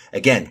about,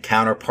 again,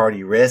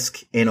 counterparty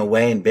risk in a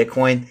way in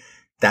Bitcoin.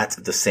 That's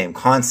the same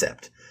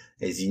concept,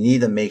 is you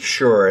need to make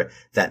sure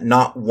that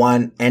not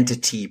one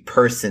entity,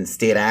 person,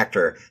 state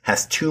actor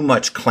has too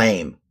much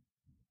claim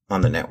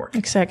on the network.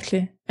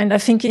 Exactly. And I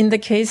think in the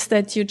case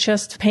that you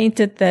just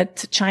painted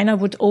that China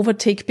would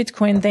overtake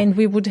Bitcoin, then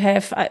we would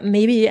have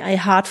maybe a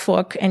hard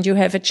fork and you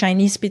have a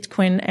Chinese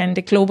Bitcoin and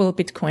a global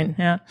Bitcoin.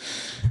 Yeah.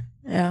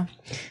 Yeah.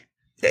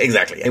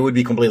 Exactly. It would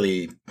be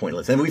completely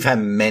pointless. And we've had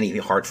many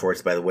hard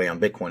forks, by the way, on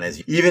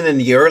Bitcoin. Even in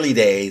the early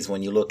days,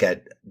 when you look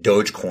at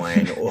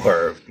Dogecoin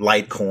or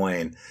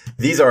Litecoin,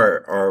 these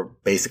are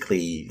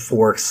basically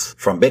forks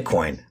from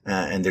Bitcoin,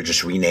 and they're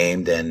just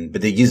renamed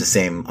but they use the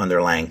same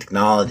underlying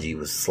technology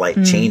with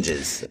slight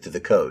changes to the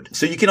code.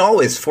 So you can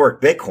always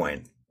fork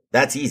Bitcoin.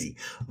 That's easy.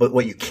 But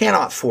what you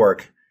cannot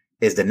fork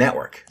is the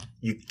network.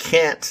 You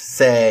can't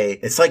say,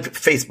 it's like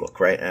Facebook,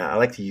 right? And I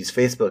like to use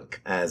Facebook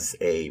as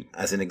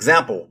an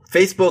example.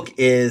 Facebook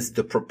is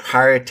the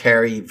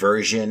proprietary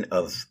version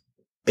of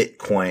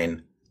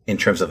Bitcoin in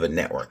terms of a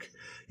network.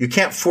 You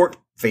can't fork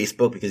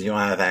Facebook because you don't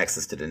have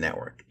access to the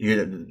network.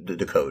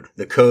 The code.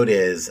 The code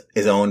is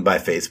owned by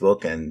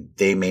Facebook and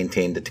they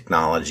maintain the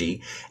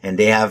technology and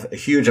they have a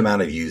huge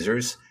amount of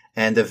users.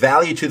 And the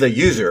value to the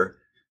user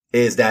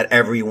is that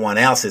everyone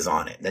else is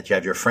on it, that you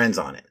have your friends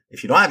on it.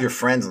 If you don't have your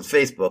friends on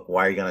Facebook,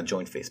 why are you going to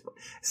join Facebook?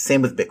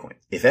 Same with Bitcoin.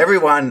 If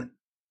everyone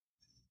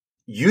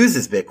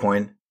uses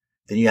Bitcoin,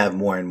 then you have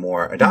more and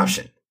more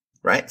adoption,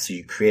 right? So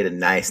you create a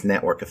nice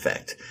network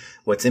effect.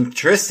 What's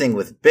interesting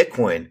with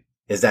Bitcoin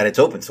is that it's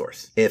open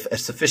source. If a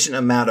sufficient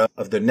amount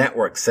of the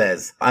network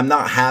says, I'm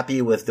not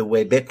happy with the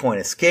way Bitcoin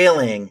is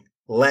scaling,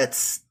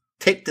 let's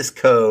take this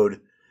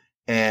code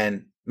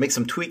and make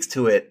some tweaks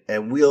to it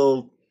and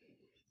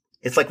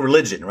it's like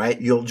religion, right?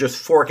 You'll just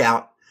fork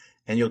out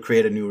and you'll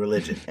create a new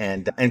religion.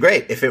 And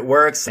great. If it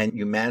works and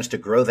you manage to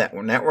grow that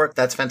network,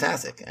 that's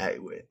fantastic.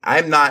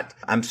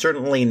 I'm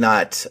certainly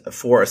not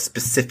for a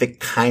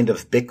specific kind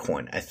of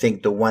Bitcoin. I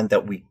think the one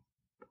that we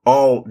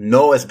all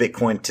know as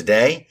Bitcoin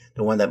today,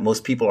 the one that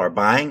most people are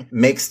buying,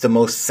 makes the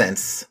most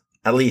sense,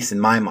 at least in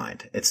my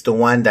mind. It's the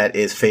one that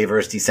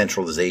favors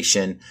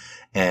decentralization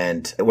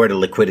and where the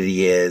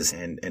liquidity is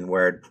and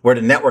where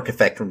the network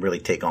effect can really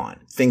take on.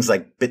 Things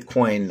like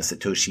Bitcoin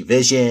Satoshi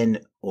Vision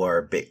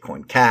or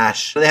Bitcoin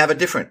Cash, they have a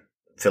different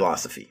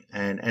philosophy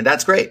and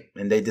that's great.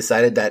 And they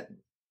decided that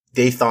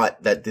they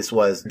thought that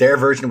their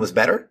version was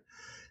better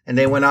and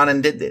they went on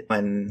and did it.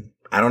 And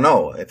I don't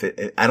know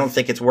I don't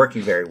think it's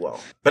working very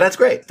well, but that's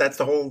great. That's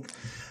the whole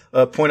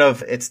point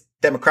of it's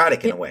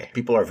democratic in a way.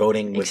 People are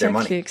voting with their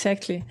money.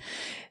 Exactly.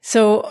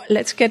 So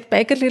let's get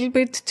back a little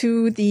bit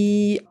to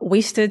the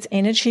wasted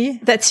energy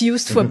that's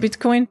used for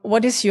Bitcoin.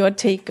 What is your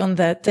take on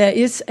that? There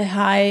is a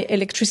high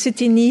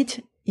electricity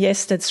need.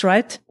 Yes, that's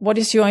right. What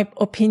is your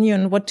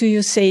opinion? What do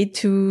you say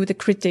to the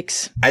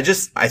critics? I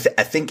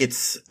think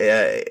it's,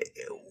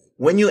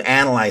 when you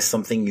analyze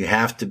something, you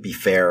have to be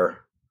fair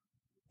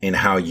in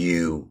how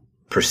you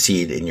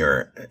proceed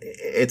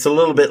it's a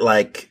little bit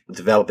like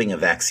developing a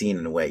vaccine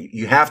in a way.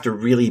 You have to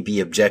really be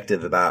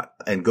objective about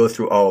and go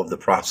through all of the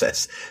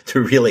process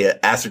to really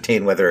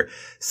ascertain whether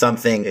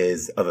something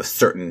is of a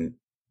certain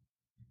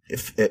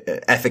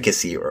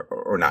efficacy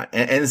or not.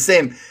 And the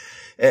same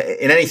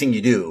in anything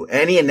you do.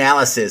 Any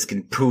analysis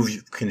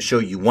can show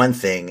you one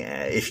thing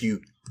if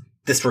you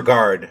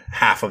disregard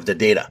half of the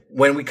data.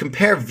 When we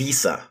compare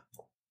Visa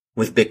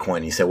with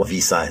Bitcoin, you say, well,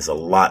 Visa is a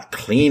lot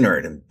cleaner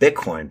than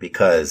Bitcoin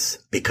because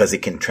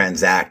it can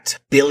transact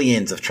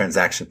billions of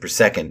transactions per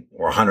second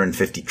or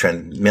 150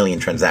 million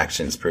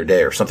transactions per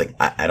day or something.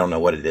 I don't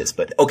know what it is,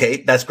 but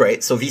okay, that's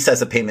great. So Visa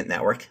is a payment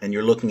network and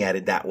you're looking at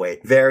it that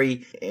way,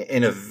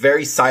 in a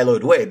very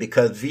siloed way,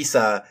 because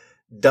Visa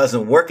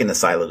doesn't work in a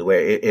siloed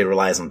way. It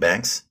relies on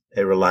banks.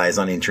 It relies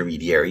on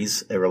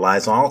intermediaries. It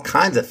relies on all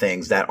kinds of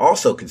things that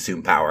also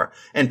consume power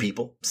and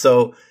people.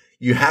 So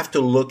you have to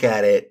look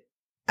at it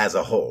as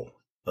a whole.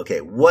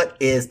 Okay, what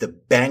is the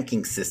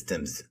banking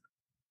system's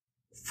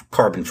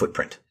carbon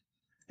footprint?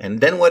 And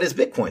then what is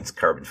Bitcoin's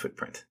carbon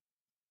footprint?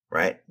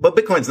 Right? But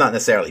Bitcoin's not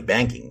necessarily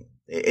banking.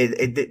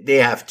 They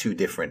have two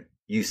different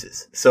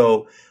uses.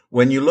 So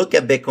when you look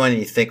at Bitcoin and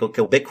you think,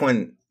 okay,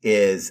 Bitcoin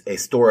is a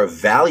store of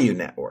value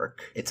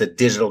network. It's a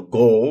digital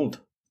gold,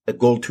 a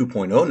gold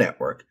 2.0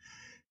 network.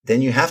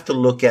 Then you have to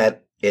look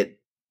at it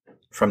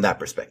from that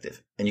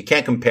perspective. And you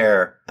can't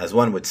compare, as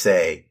one would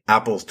say,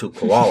 apples to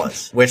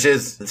koalas, which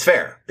it's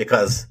fair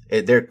because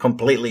they're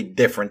completely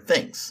different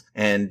things.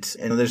 And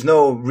there's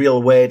no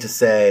real way to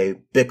say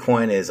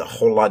Bitcoin is a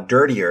whole lot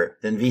dirtier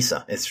than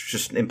Visa. It's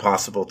just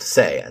impossible to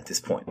say at this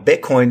point.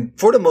 Bitcoin,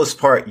 for the most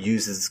part,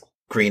 uses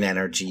green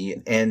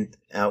energy. And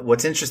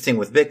what's interesting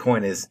with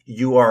Bitcoin is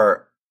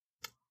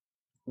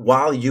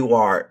while you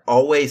are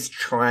always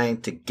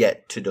trying to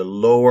get to the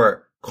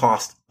lower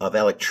cost of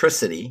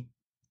electricity,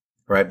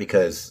 right?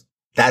 Because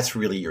that's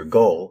really your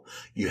goal.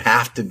 You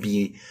have to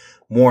be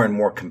more and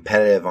more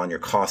competitive on your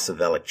cost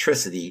of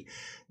electricity.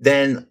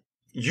 Then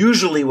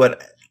usually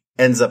what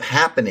ends up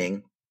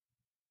happening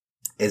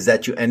is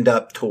that you end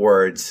up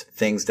towards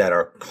things that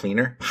are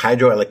cleaner.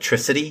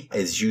 Hydroelectricity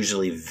is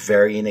usually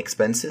very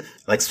inexpensive.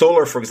 Like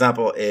solar, for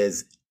example,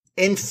 is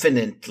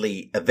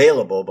infinitely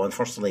available, but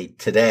unfortunately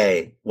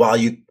today, while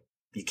you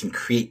can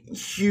create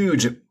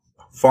huge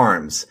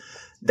farms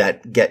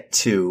that get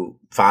to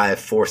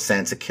 4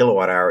 cents a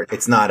kilowatt hour,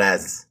 it's not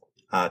as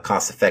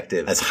cost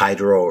effective as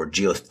hydro or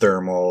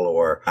geothermal,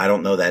 or I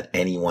don't know that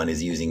anyone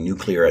is using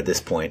nuclear at this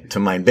point to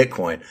mine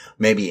Bitcoin,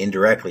 maybe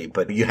indirectly,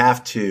 but you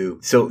have to.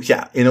 So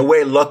yeah, in a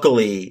way,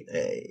 luckily,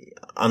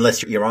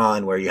 unless you're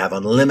on where you have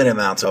unlimited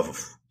amounts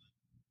of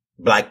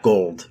black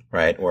gold,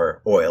 right,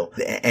 or oil,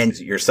 and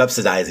you're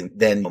subsidizing,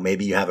 then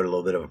maybe you have a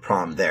little bit of a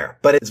problem there.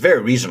 But it's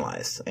very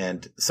regionalized.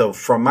 And so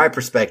from my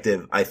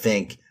perspective, I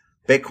think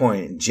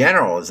Bitcoin in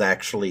general is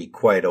actually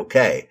quite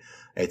okay.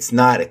 It's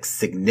not a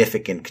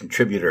significant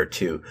contributor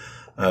to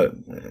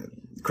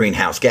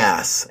greenhouse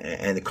gas,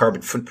 and the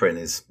carbon footprint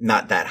is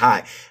not that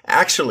high.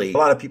 Actually, a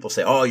lot of people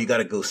say, oh, you got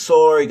to go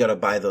solar, you got to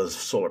buy those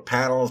solar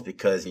panels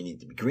because you need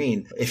to be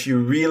green. If you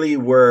really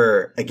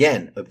were,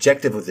 again,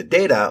 objective with the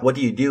data, what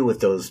do you do with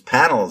those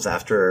panels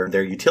after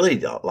their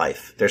utility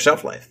life, their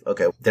shelf life?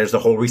 Okay, there's the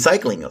whole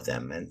recycling of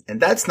them,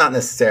 and that's not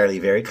necessarily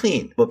very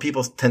clean, but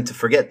people tend to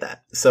forget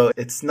that. So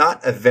it's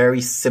not a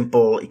very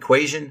simple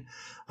equation.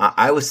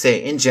 I would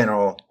say in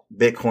general,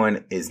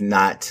 Bitcoin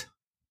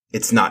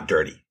it's not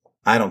dirty.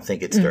 I don't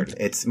think it's dirty.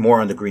 It's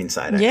more on the green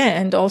side. Actually.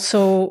 Yeah. And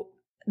also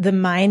the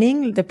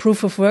mining, the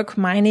proof of work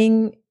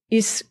mining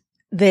is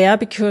there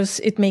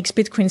because it makes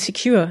Bitcoin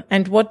secure.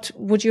 And what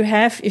would you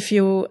have if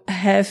you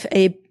have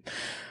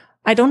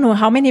I don't know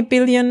how many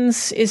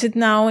billions is it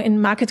now in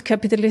market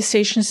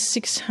capitalization,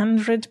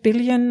 600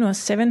 billion or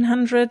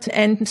 700.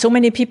 And so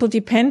many people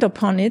depend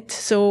upon it.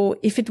 So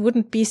if it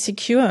wouldn't be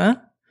secure,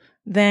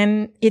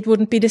 then it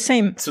wouldn't be the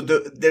same. So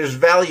there's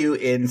value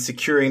in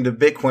securing the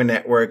Bitcoin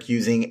network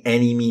using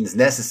any means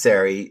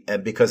necessary,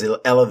 because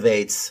it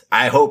elevates,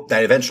 I hope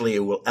that eventually it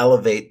will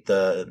elevate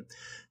the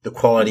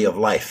quality of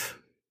life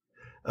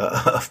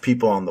of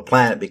people on the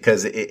planet,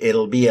 because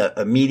it'll be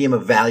a medium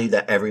of value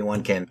that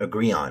everyone can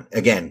agree on.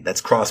 Again,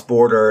 that's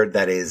cross-border,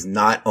 that is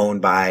not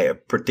owned by a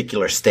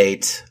particular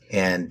state.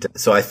 And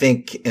so I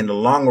think in the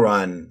long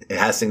run, it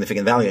has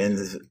significant value.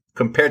 And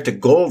compared to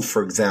gold,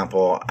 for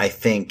example, I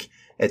think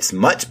it's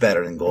much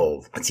better than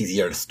gold. It's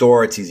easier to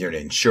store. It's easier to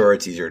insure.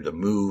 It's easier to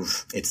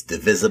move. It's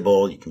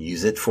divisible. You can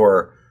use it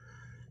for,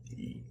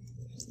 you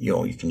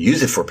can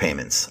use it for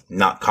payments,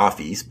 not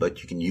coffees,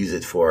 but you can use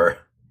it for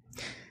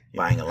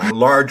buying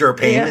larger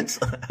payments,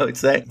 yeah. I would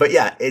say. But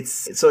yeah,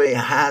 so it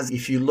has,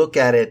 if you look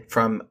at it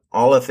from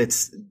all of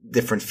its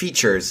different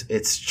features,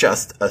 it's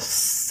just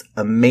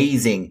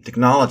amazing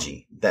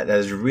technology that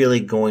is really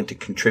going to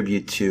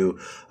contribute to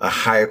a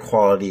higher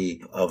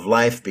quality of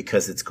life,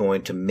 because it's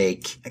going to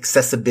make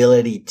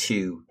accessibility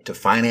to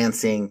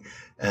financing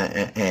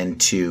and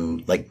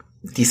to like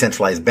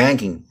decentralized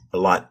banking a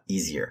lot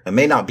easier. It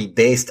may not be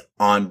based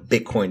on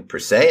Bitcoin per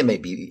se. It may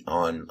be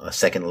on a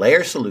second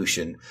layer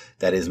solution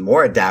that is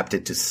more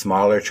adapted to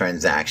smaller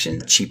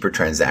transactions, cheaper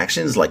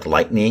transactions like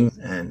Lightning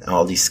and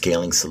all these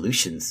scaling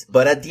solutions.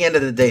 But at the end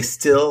of the day,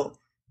 still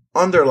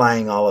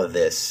underlying all of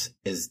this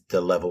is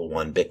the level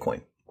 1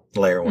 Bitcoin.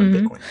 Layer 1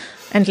 Bitcoin.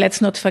 And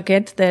let's not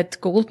forget that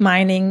gold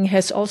mining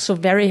has also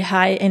very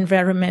high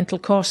environmental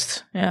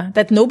costs,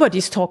 that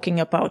nobody's talking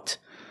about.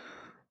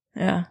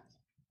 Yeah.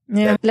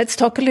 Let's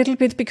talk a little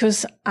bit,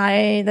 because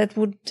that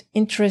would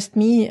interest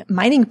me,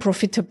 mining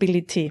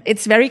profitability.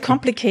 It's very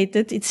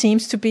complicated. It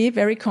seems to be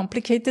very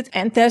complicated.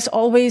 And there's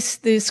always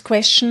this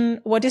question,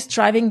 what is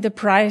driving the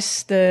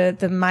price?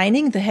 The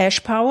mining, the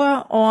hash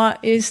power, or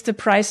is the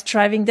price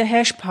driving the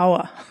hash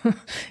power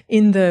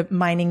in the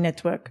mining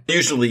network?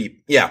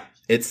 Usually, yeah,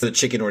 it's the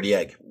chicken or the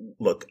egg.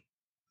 Look,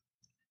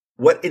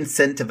 what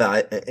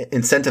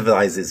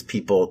incentivizes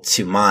people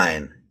to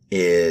mine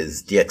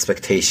is the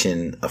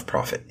expectation of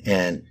profit.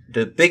 And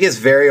the biggest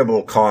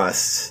variable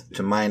cost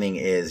to mining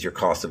is your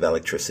cost of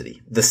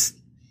electricity. The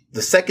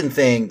second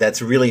thing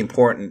that's really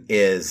important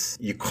is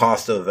your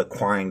cost of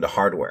acquiring the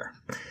hardware.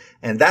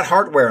 And that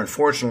hardware,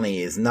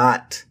 unfortunately, is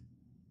not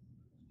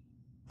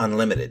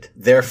unlimited.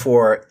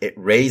 Therefore, it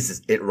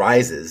rises.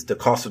 The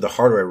cost of the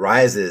hardware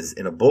rises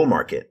in a bull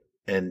market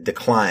and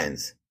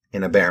declines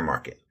in a bear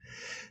market.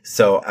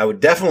 So I would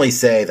definitely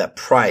say that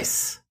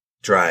price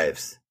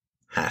drives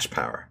hash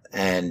power.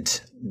 And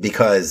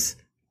because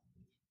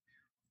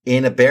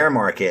in a bear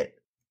market,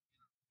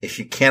 if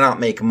you cannot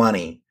make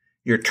money,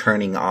 you're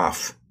turning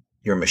off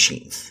your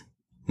machines.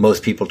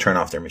 Most people turn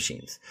off their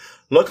machines.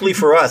 Luckily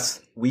for us,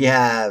 we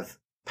have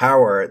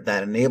power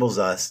that enables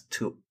us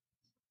to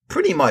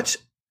pretty much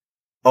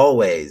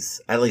always,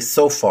 at least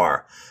so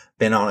far,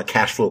 been on a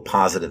cash flow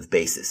positive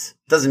basis.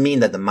 Doesn't mean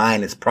that the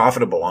mine is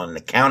profitable on an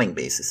accounting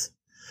basis,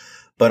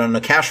 But on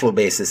a cash flow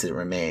basis, it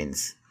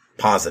remains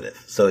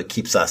positive. So it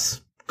keeps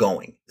us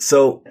going.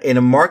 So in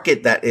a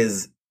market that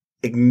is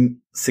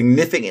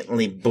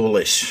significantly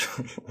bullish,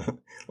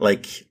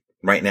 like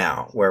right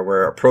now, where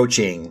we're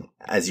approaching,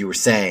 as you were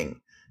saying,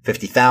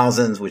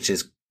 50,000, which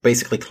is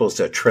basically close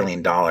to $1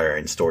 trillion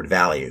in stored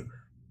value,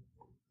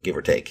 give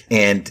or take.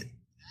 And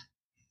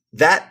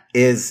that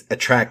is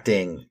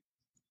attracting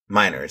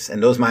miners.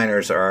 And those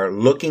miners are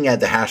looking at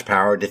the hash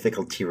power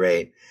difficulty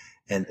rate,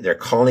 and they're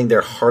calling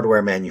their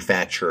hardware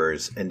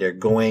manufacturers, and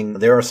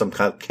there are some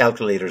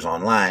calculators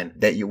online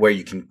where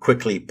you can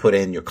quickly put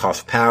in your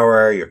cost of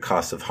power, your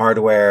cost of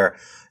hardware,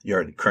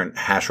 your current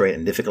hash rate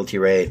and difficulty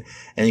rate,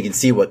 and you can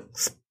see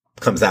what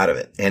comes out of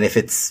it. And if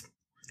it's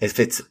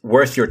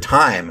worth your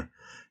time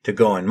to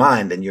go and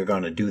mine, then you're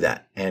going to do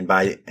that. And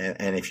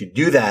if you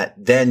do that,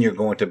 then you're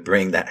going to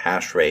bring that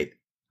hash rate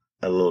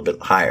a little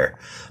bit higher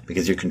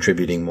because you're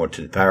contributing more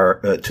to the power,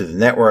 to the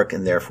network.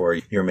 And therefore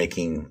you're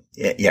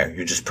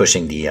you're just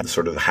pushing the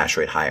sort of hash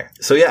rate higher.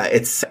 So yeah,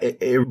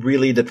 it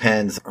really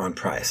depends on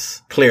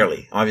price.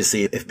 Clearly,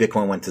 obviously, if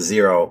Bitcoin went to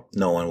zero,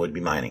 no one would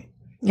be mining.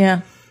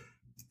 Yeah.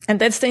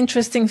 And that's the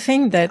interesting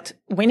thing, that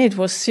when it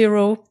was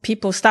zero,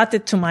 people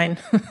started to mine.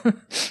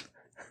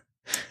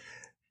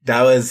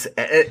 That was,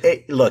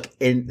 look,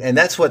 and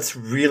that's what's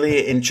really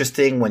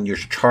interesting when you're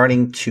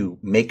starting to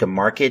make a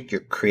market,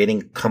 you're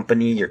creating a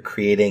company,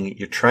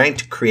 you're trying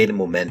to create a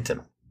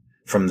momentum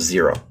from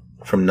zero,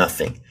 from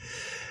nothing.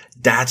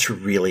 That's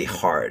really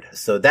hard.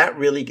 So that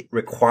really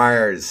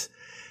requires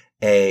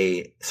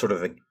a sort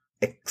of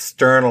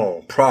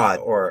external prod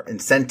or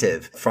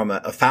incentive from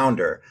a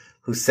founder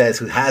who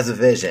has a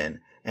vision,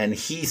 and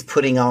he's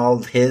putting all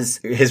his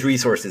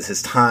resources,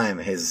 his time,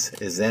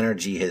 his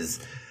energy,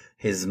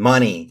 his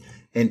money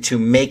into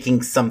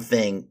making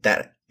something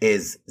that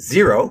is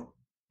zero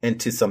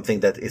into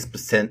something that is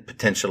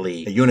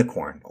potentially a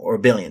unicorn or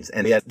billions.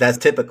 And that's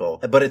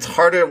typical. But it's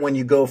harder when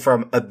you go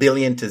from a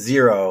billion to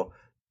zero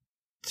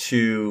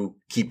to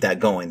keep that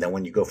going than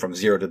when you go from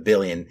 0 to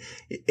billion.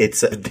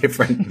 It's a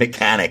different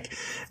mechanic.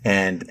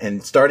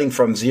 And starting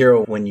from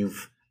zero when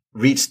you've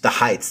reached the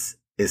heights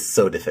is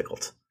so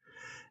difficult.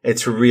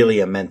 It's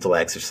really a mental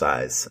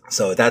exercise.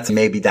 So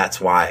maybe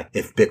that's why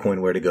if Bitcoin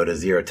were to go to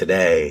zero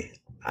today,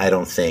 I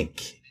don't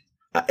think,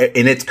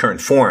 in its current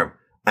form,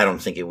 I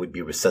don't think it would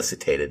be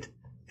resuscitated.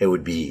 I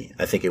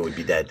think it would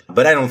be dead.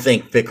 But I don't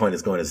think Bitcoin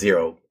is going to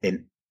zero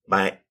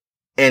by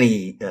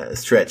any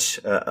stretch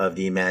of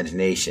the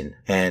imagination.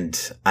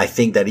 And I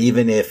think that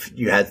even if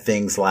you had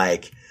things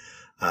like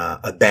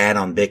a ban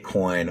on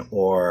Bitcoin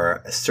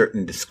or a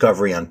certain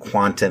discovery on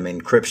quantum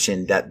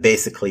encryption that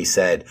basically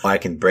said, I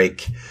can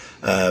break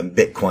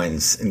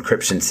Bitcoin's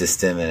encryption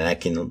system and I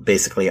can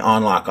basically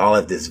unlock all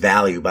of this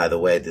value. By the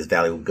way, this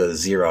value would go to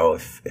zero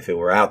if it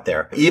were out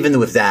there. Even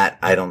with that,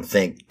 I don't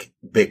think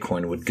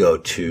Bitcoin would go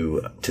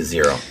to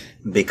zero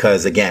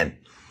because, again,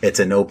 it's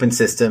an open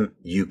system.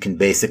 You can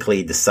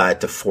basically decide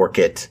to fork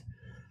it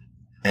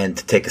and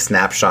to take a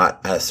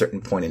snapshot at a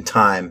certain point in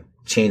time,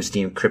 change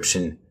the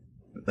encryption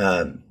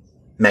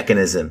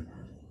mechanism,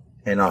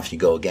 and off you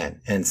go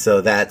again. And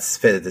so that's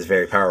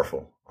very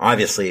powerful.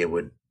 Obviously, it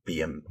would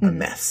be a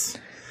mess,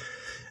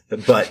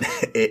 but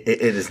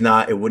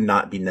it would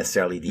not be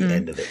necessarily the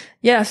end of it.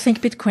 Yeah, I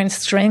think Bitcoin's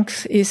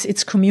strength is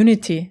its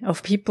community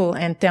of people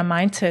and their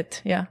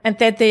mindset. Yeah. And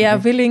that they are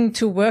willing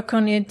to work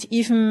on it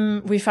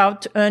even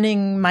without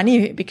earning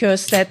money,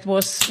 because that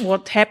was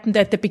what happened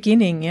at the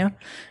beginning. Yeah.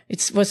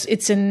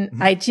 It's an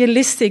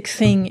idealistic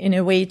thing in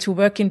a way to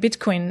work in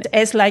Bitcoin,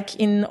 as like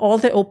in all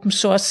the open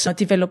source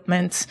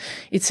developments.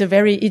 It's a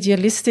very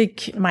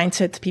idealistic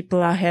mindset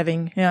people are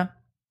having. Yeah.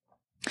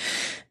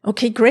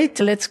 Okay, great.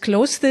 Let's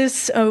close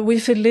this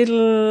with a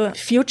little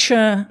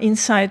future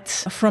insight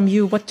from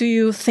you. What do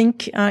you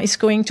think is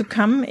going to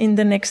come in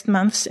the next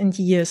months and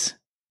years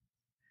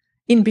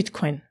in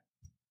Bitcoin?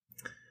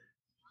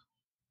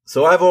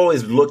 So I've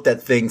always looked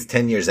at things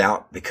 10 years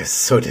out because it's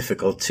so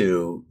difficult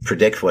to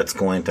predict what's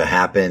going to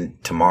happen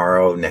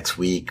tomorrow, next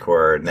week,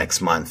 or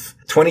next month.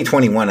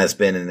 2021 has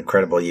been an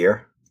incredible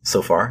year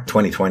so far.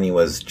 2020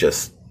 was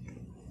just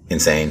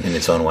insane in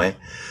its own way.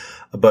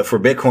 But for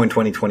Bitcoin,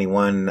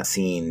 2021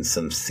 seen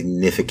some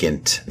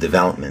significant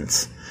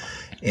developments.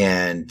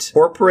 And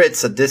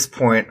corporates at this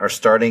point are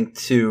starting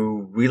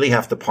to really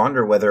have to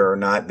ponder whether or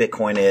not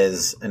Bitcoin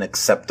is an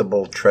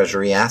acceptable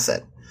treasury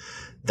asset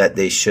that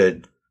they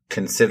should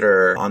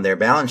consider on their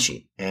balance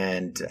sheet.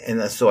 And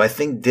so I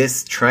think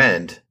this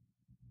trend,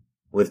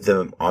 with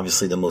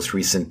obviously the most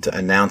recent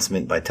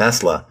announcement by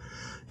Tesla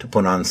to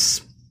put on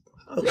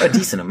a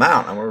decent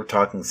amount, and we're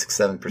talking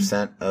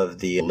 6-7% of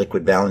the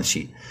liquid balance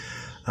sheet,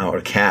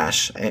 or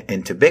cash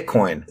into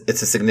Bitcoin,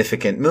 it's a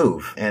significant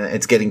move. And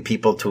it's getting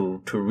people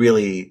to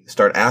really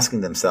start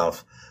asking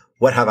themselves,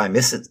 what have I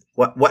missed?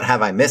 What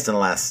have I missed in the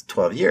last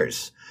 12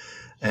 years?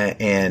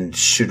 And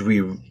should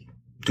we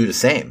do the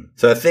same?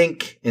 So I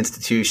think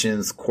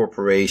institutions,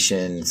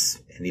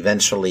 corporations, and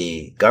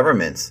eventually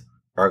governments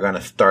are going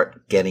to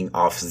start getting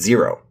off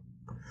zero,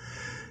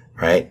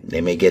 right?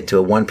 They may get to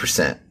a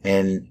 1%.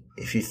 And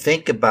if you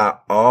think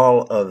about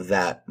all of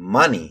that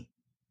money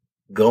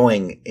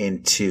going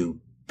into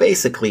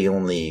basically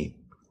only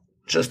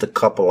just a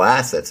couple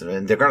assets,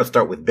 and they're going to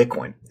start with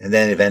Bitcoin, and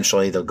then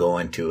eventually they'll go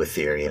into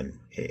Ethereum.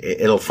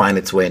 It'll find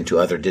its way into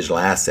other digital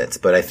assets.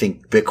 But I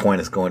think Bitcoin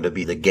is going to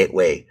be the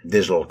gateway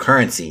digital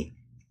currency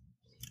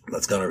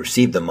that's going to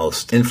receive the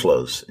most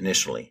inflows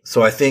initially.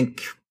 So I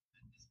think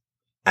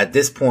at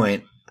this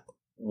point,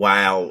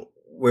 while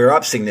we're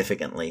up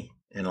significantly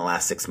in the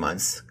last 6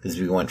 months, because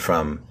we went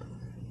from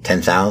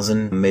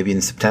 10,000 maybe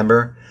in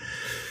September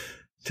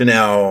to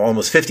now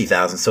almost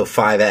 50,000. So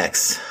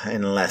 5x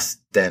in less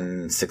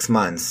than 6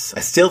 months. I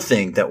still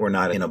think that we're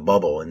not in a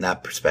bubble in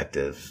that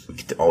perspective. We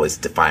could always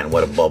define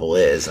what a bubble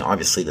is. And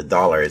obviously the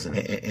dollar is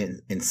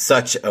in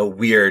such a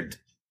weird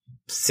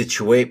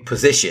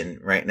position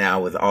right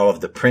now with all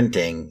of the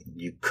printing.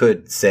 You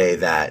could say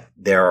that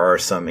there are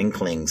some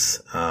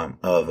inklings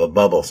of a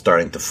bubble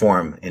starting to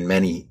form in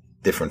many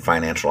different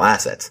financial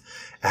assets.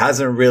 It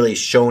hasn't really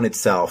shown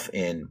itself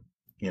in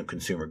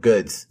consumer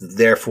goods.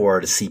 Therefore,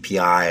 the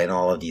CPI and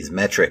all of these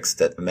metrics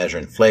that measure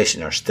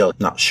inflation are still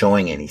not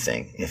showing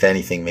anything. If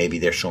anything, maybe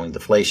they're showing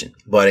deflation.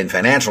 But in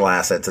financial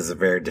assets, it's a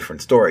very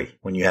different story.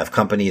 When you have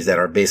companies that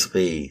are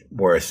basically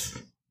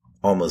worth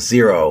almost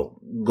zero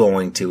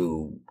going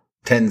to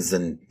tens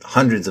and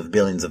hundreds of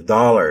billions of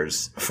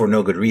dollars for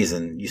no good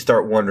reason, you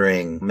start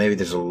wondering maybe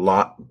there's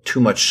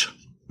too much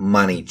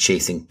money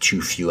chasing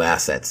too few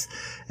assets.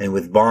 And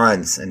with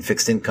bonds and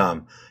fixed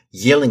income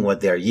yielding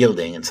what they're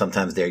yielding, and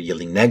sometimes they're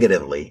yielding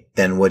negatively,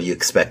 then what do you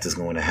expect is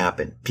going to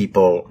happen?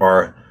 People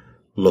are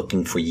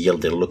looking for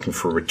yield. They're looking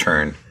for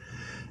return.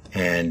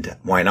 And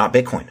why not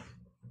Bitcoin?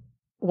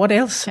 What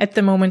else at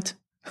the moment?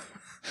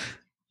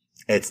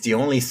 It's the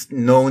only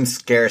known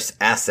scarce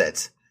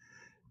asset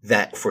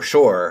that for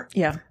sure,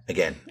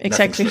 again,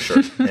 exactly,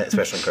 for sure,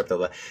 especially in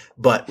crypto,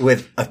 but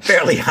with a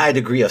fairly high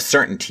degree of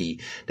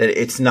certainty that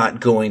it's not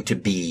going to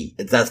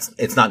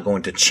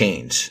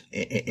change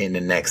in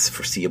the next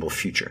foreseeable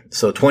future.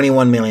 So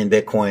 21 million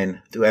Bitcoin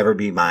to ever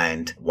be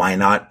mined. Why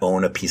not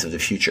own a piece of the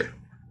future?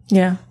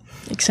 Yeah,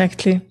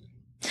 exactly.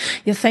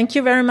 Yeah, thank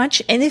you very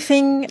much.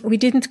 Anything we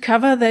didn't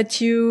cover that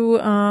you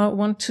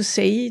want to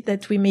say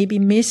that we maybe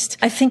missed?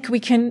 I think we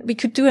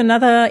could do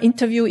another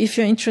interview if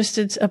you're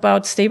interested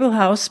about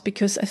Stablehouse,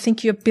 because I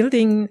think you're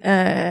building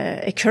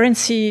a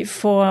currency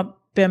for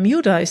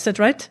Bermuda. Is that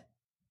right?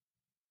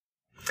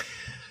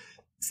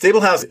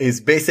 Stablehouse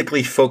is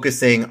basically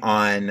focusing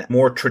on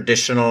more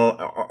traditional,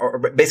 or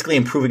basically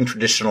improving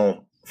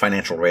traditional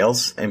financial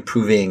rails,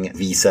 improving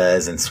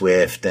visas and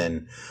SWIFT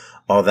and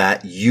all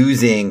that,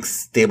 using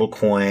stable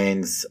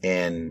coins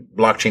and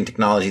blockchain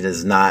technology that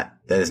is not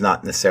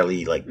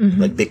necessarily like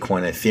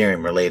Bitcoin and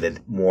Ethereum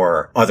related,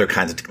 more other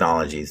kinds of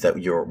technologies that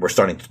we're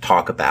starting to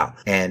talk about.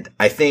 And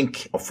I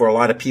think for a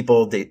lot of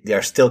people, they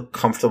are still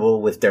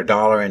comfortable with their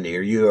dollar and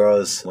their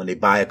euros. When they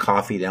buy a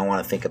coffee, they don't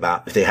want to think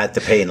about if they had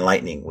to pay in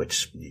Lightning,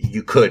 which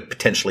you could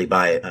potentially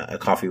buy a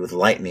coffee with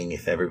Lightning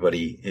if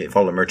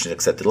all the merchants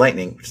accepted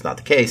Lightning, which is not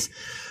the case,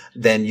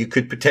 then you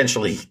could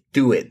potentially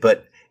do it.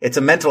 But it's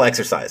a mental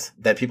exercise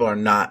that people are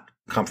not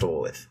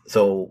comfortable with.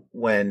 So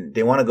when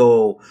they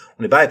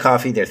buy a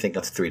coffee, they're thinking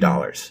of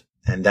 $3.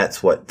 And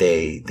that's what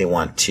they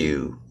want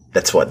to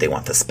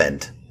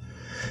spend.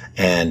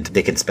 And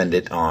they can spend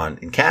it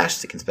in cash.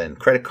 They can spend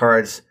credit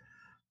cards.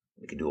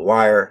 They could do a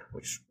wire,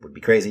 which would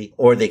be crazy,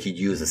 or they could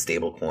use a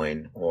stable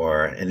coin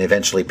and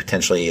eventually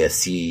potentially a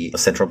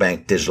central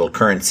bank digital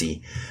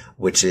currency,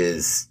 which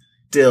is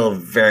still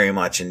very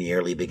much in the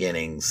early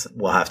beginnings.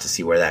 We'll have to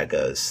see where that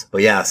goes.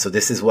 But yeah, so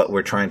this is what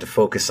we're trying to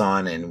focus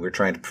on, and we're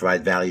trying to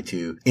provide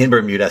value in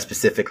Bermuda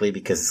specifically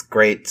because it's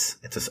great.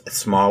 It's a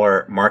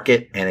smaller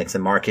market, and it's a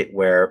market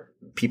where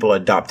people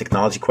adopt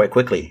technology quite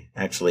quickly.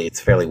 Actually,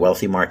 it's a fairly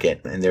wealthy market,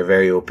 and they're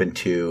very open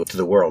to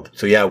the world.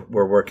 So yeah,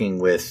 we're working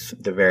with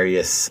the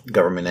various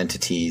government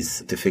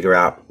entities to figure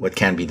out what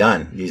can be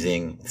done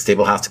using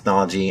Stablehouse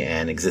technology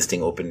and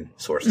existing open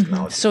source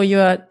technology. So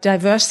you're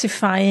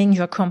diversifying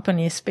your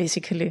companies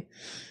basically.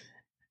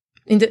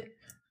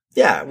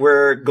 Yeah,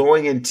 we're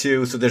going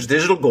into, so there's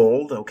digital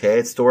gold. Okay.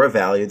 It's store of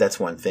value. That's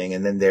one thing.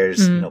 And then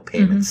there's,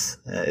 payments.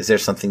 Is there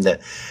something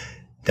that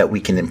we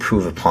can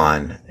improve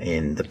upon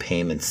in the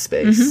payment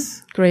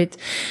space? Great.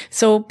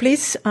 So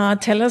please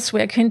tell us,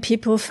 where can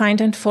people find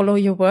and follow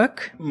your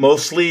work?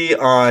 Mostly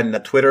on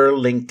Twitter,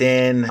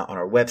 LinkedIn, on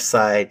our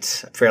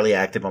website. Fairly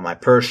active on my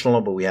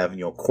personal, but we have,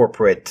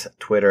 corporate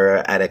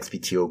Twitter at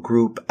XBTO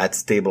Group, at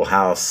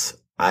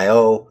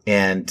Stablehouse.io.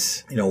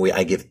 And,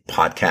 I give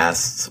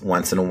podcasts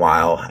once in a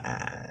while.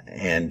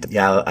 And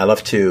yeah, I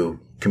love to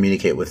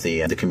communicate with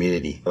the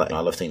community. I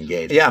love to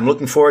engage. Yeah, I'm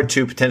looking forward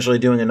to potentially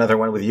doing another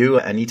one with you,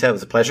 Anita. It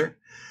was a pleasure.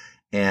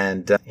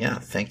 And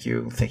thank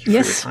you for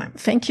your time.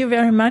 Thank you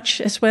very much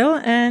as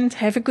well, and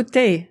have a good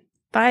day.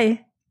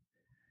 Bye.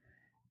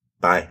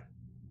 Bye.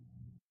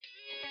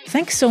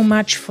 Thanks so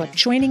much for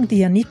joining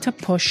the Anita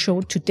Posch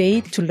Show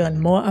today to learn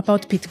more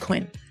about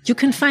Bitcoin. You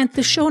can find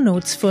the show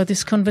notes for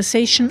this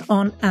conversation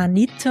on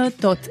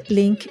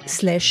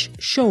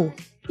anita.link/show.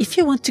 If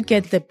you want to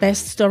get the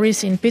best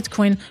stories in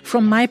Bitcoin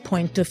from my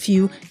point of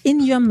view in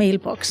your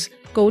mailbox,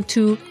 go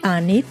to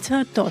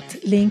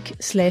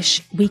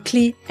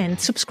anita.link/weekly and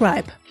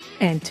subscribe.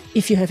 And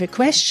if you have a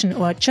question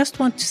or just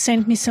want to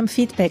send me some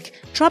feedback,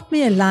 drop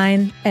me a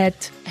line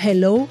at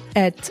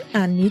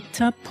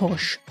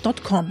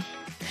hello@anitaposch.com.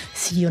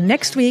 See you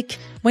next week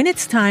when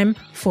it's time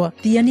for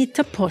the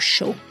Anita Posch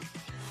Show.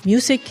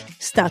 Music,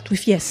 start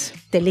with yes,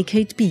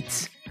 delicate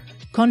beats.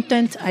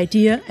 Content,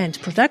 idea and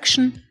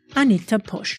production, Anita Posch.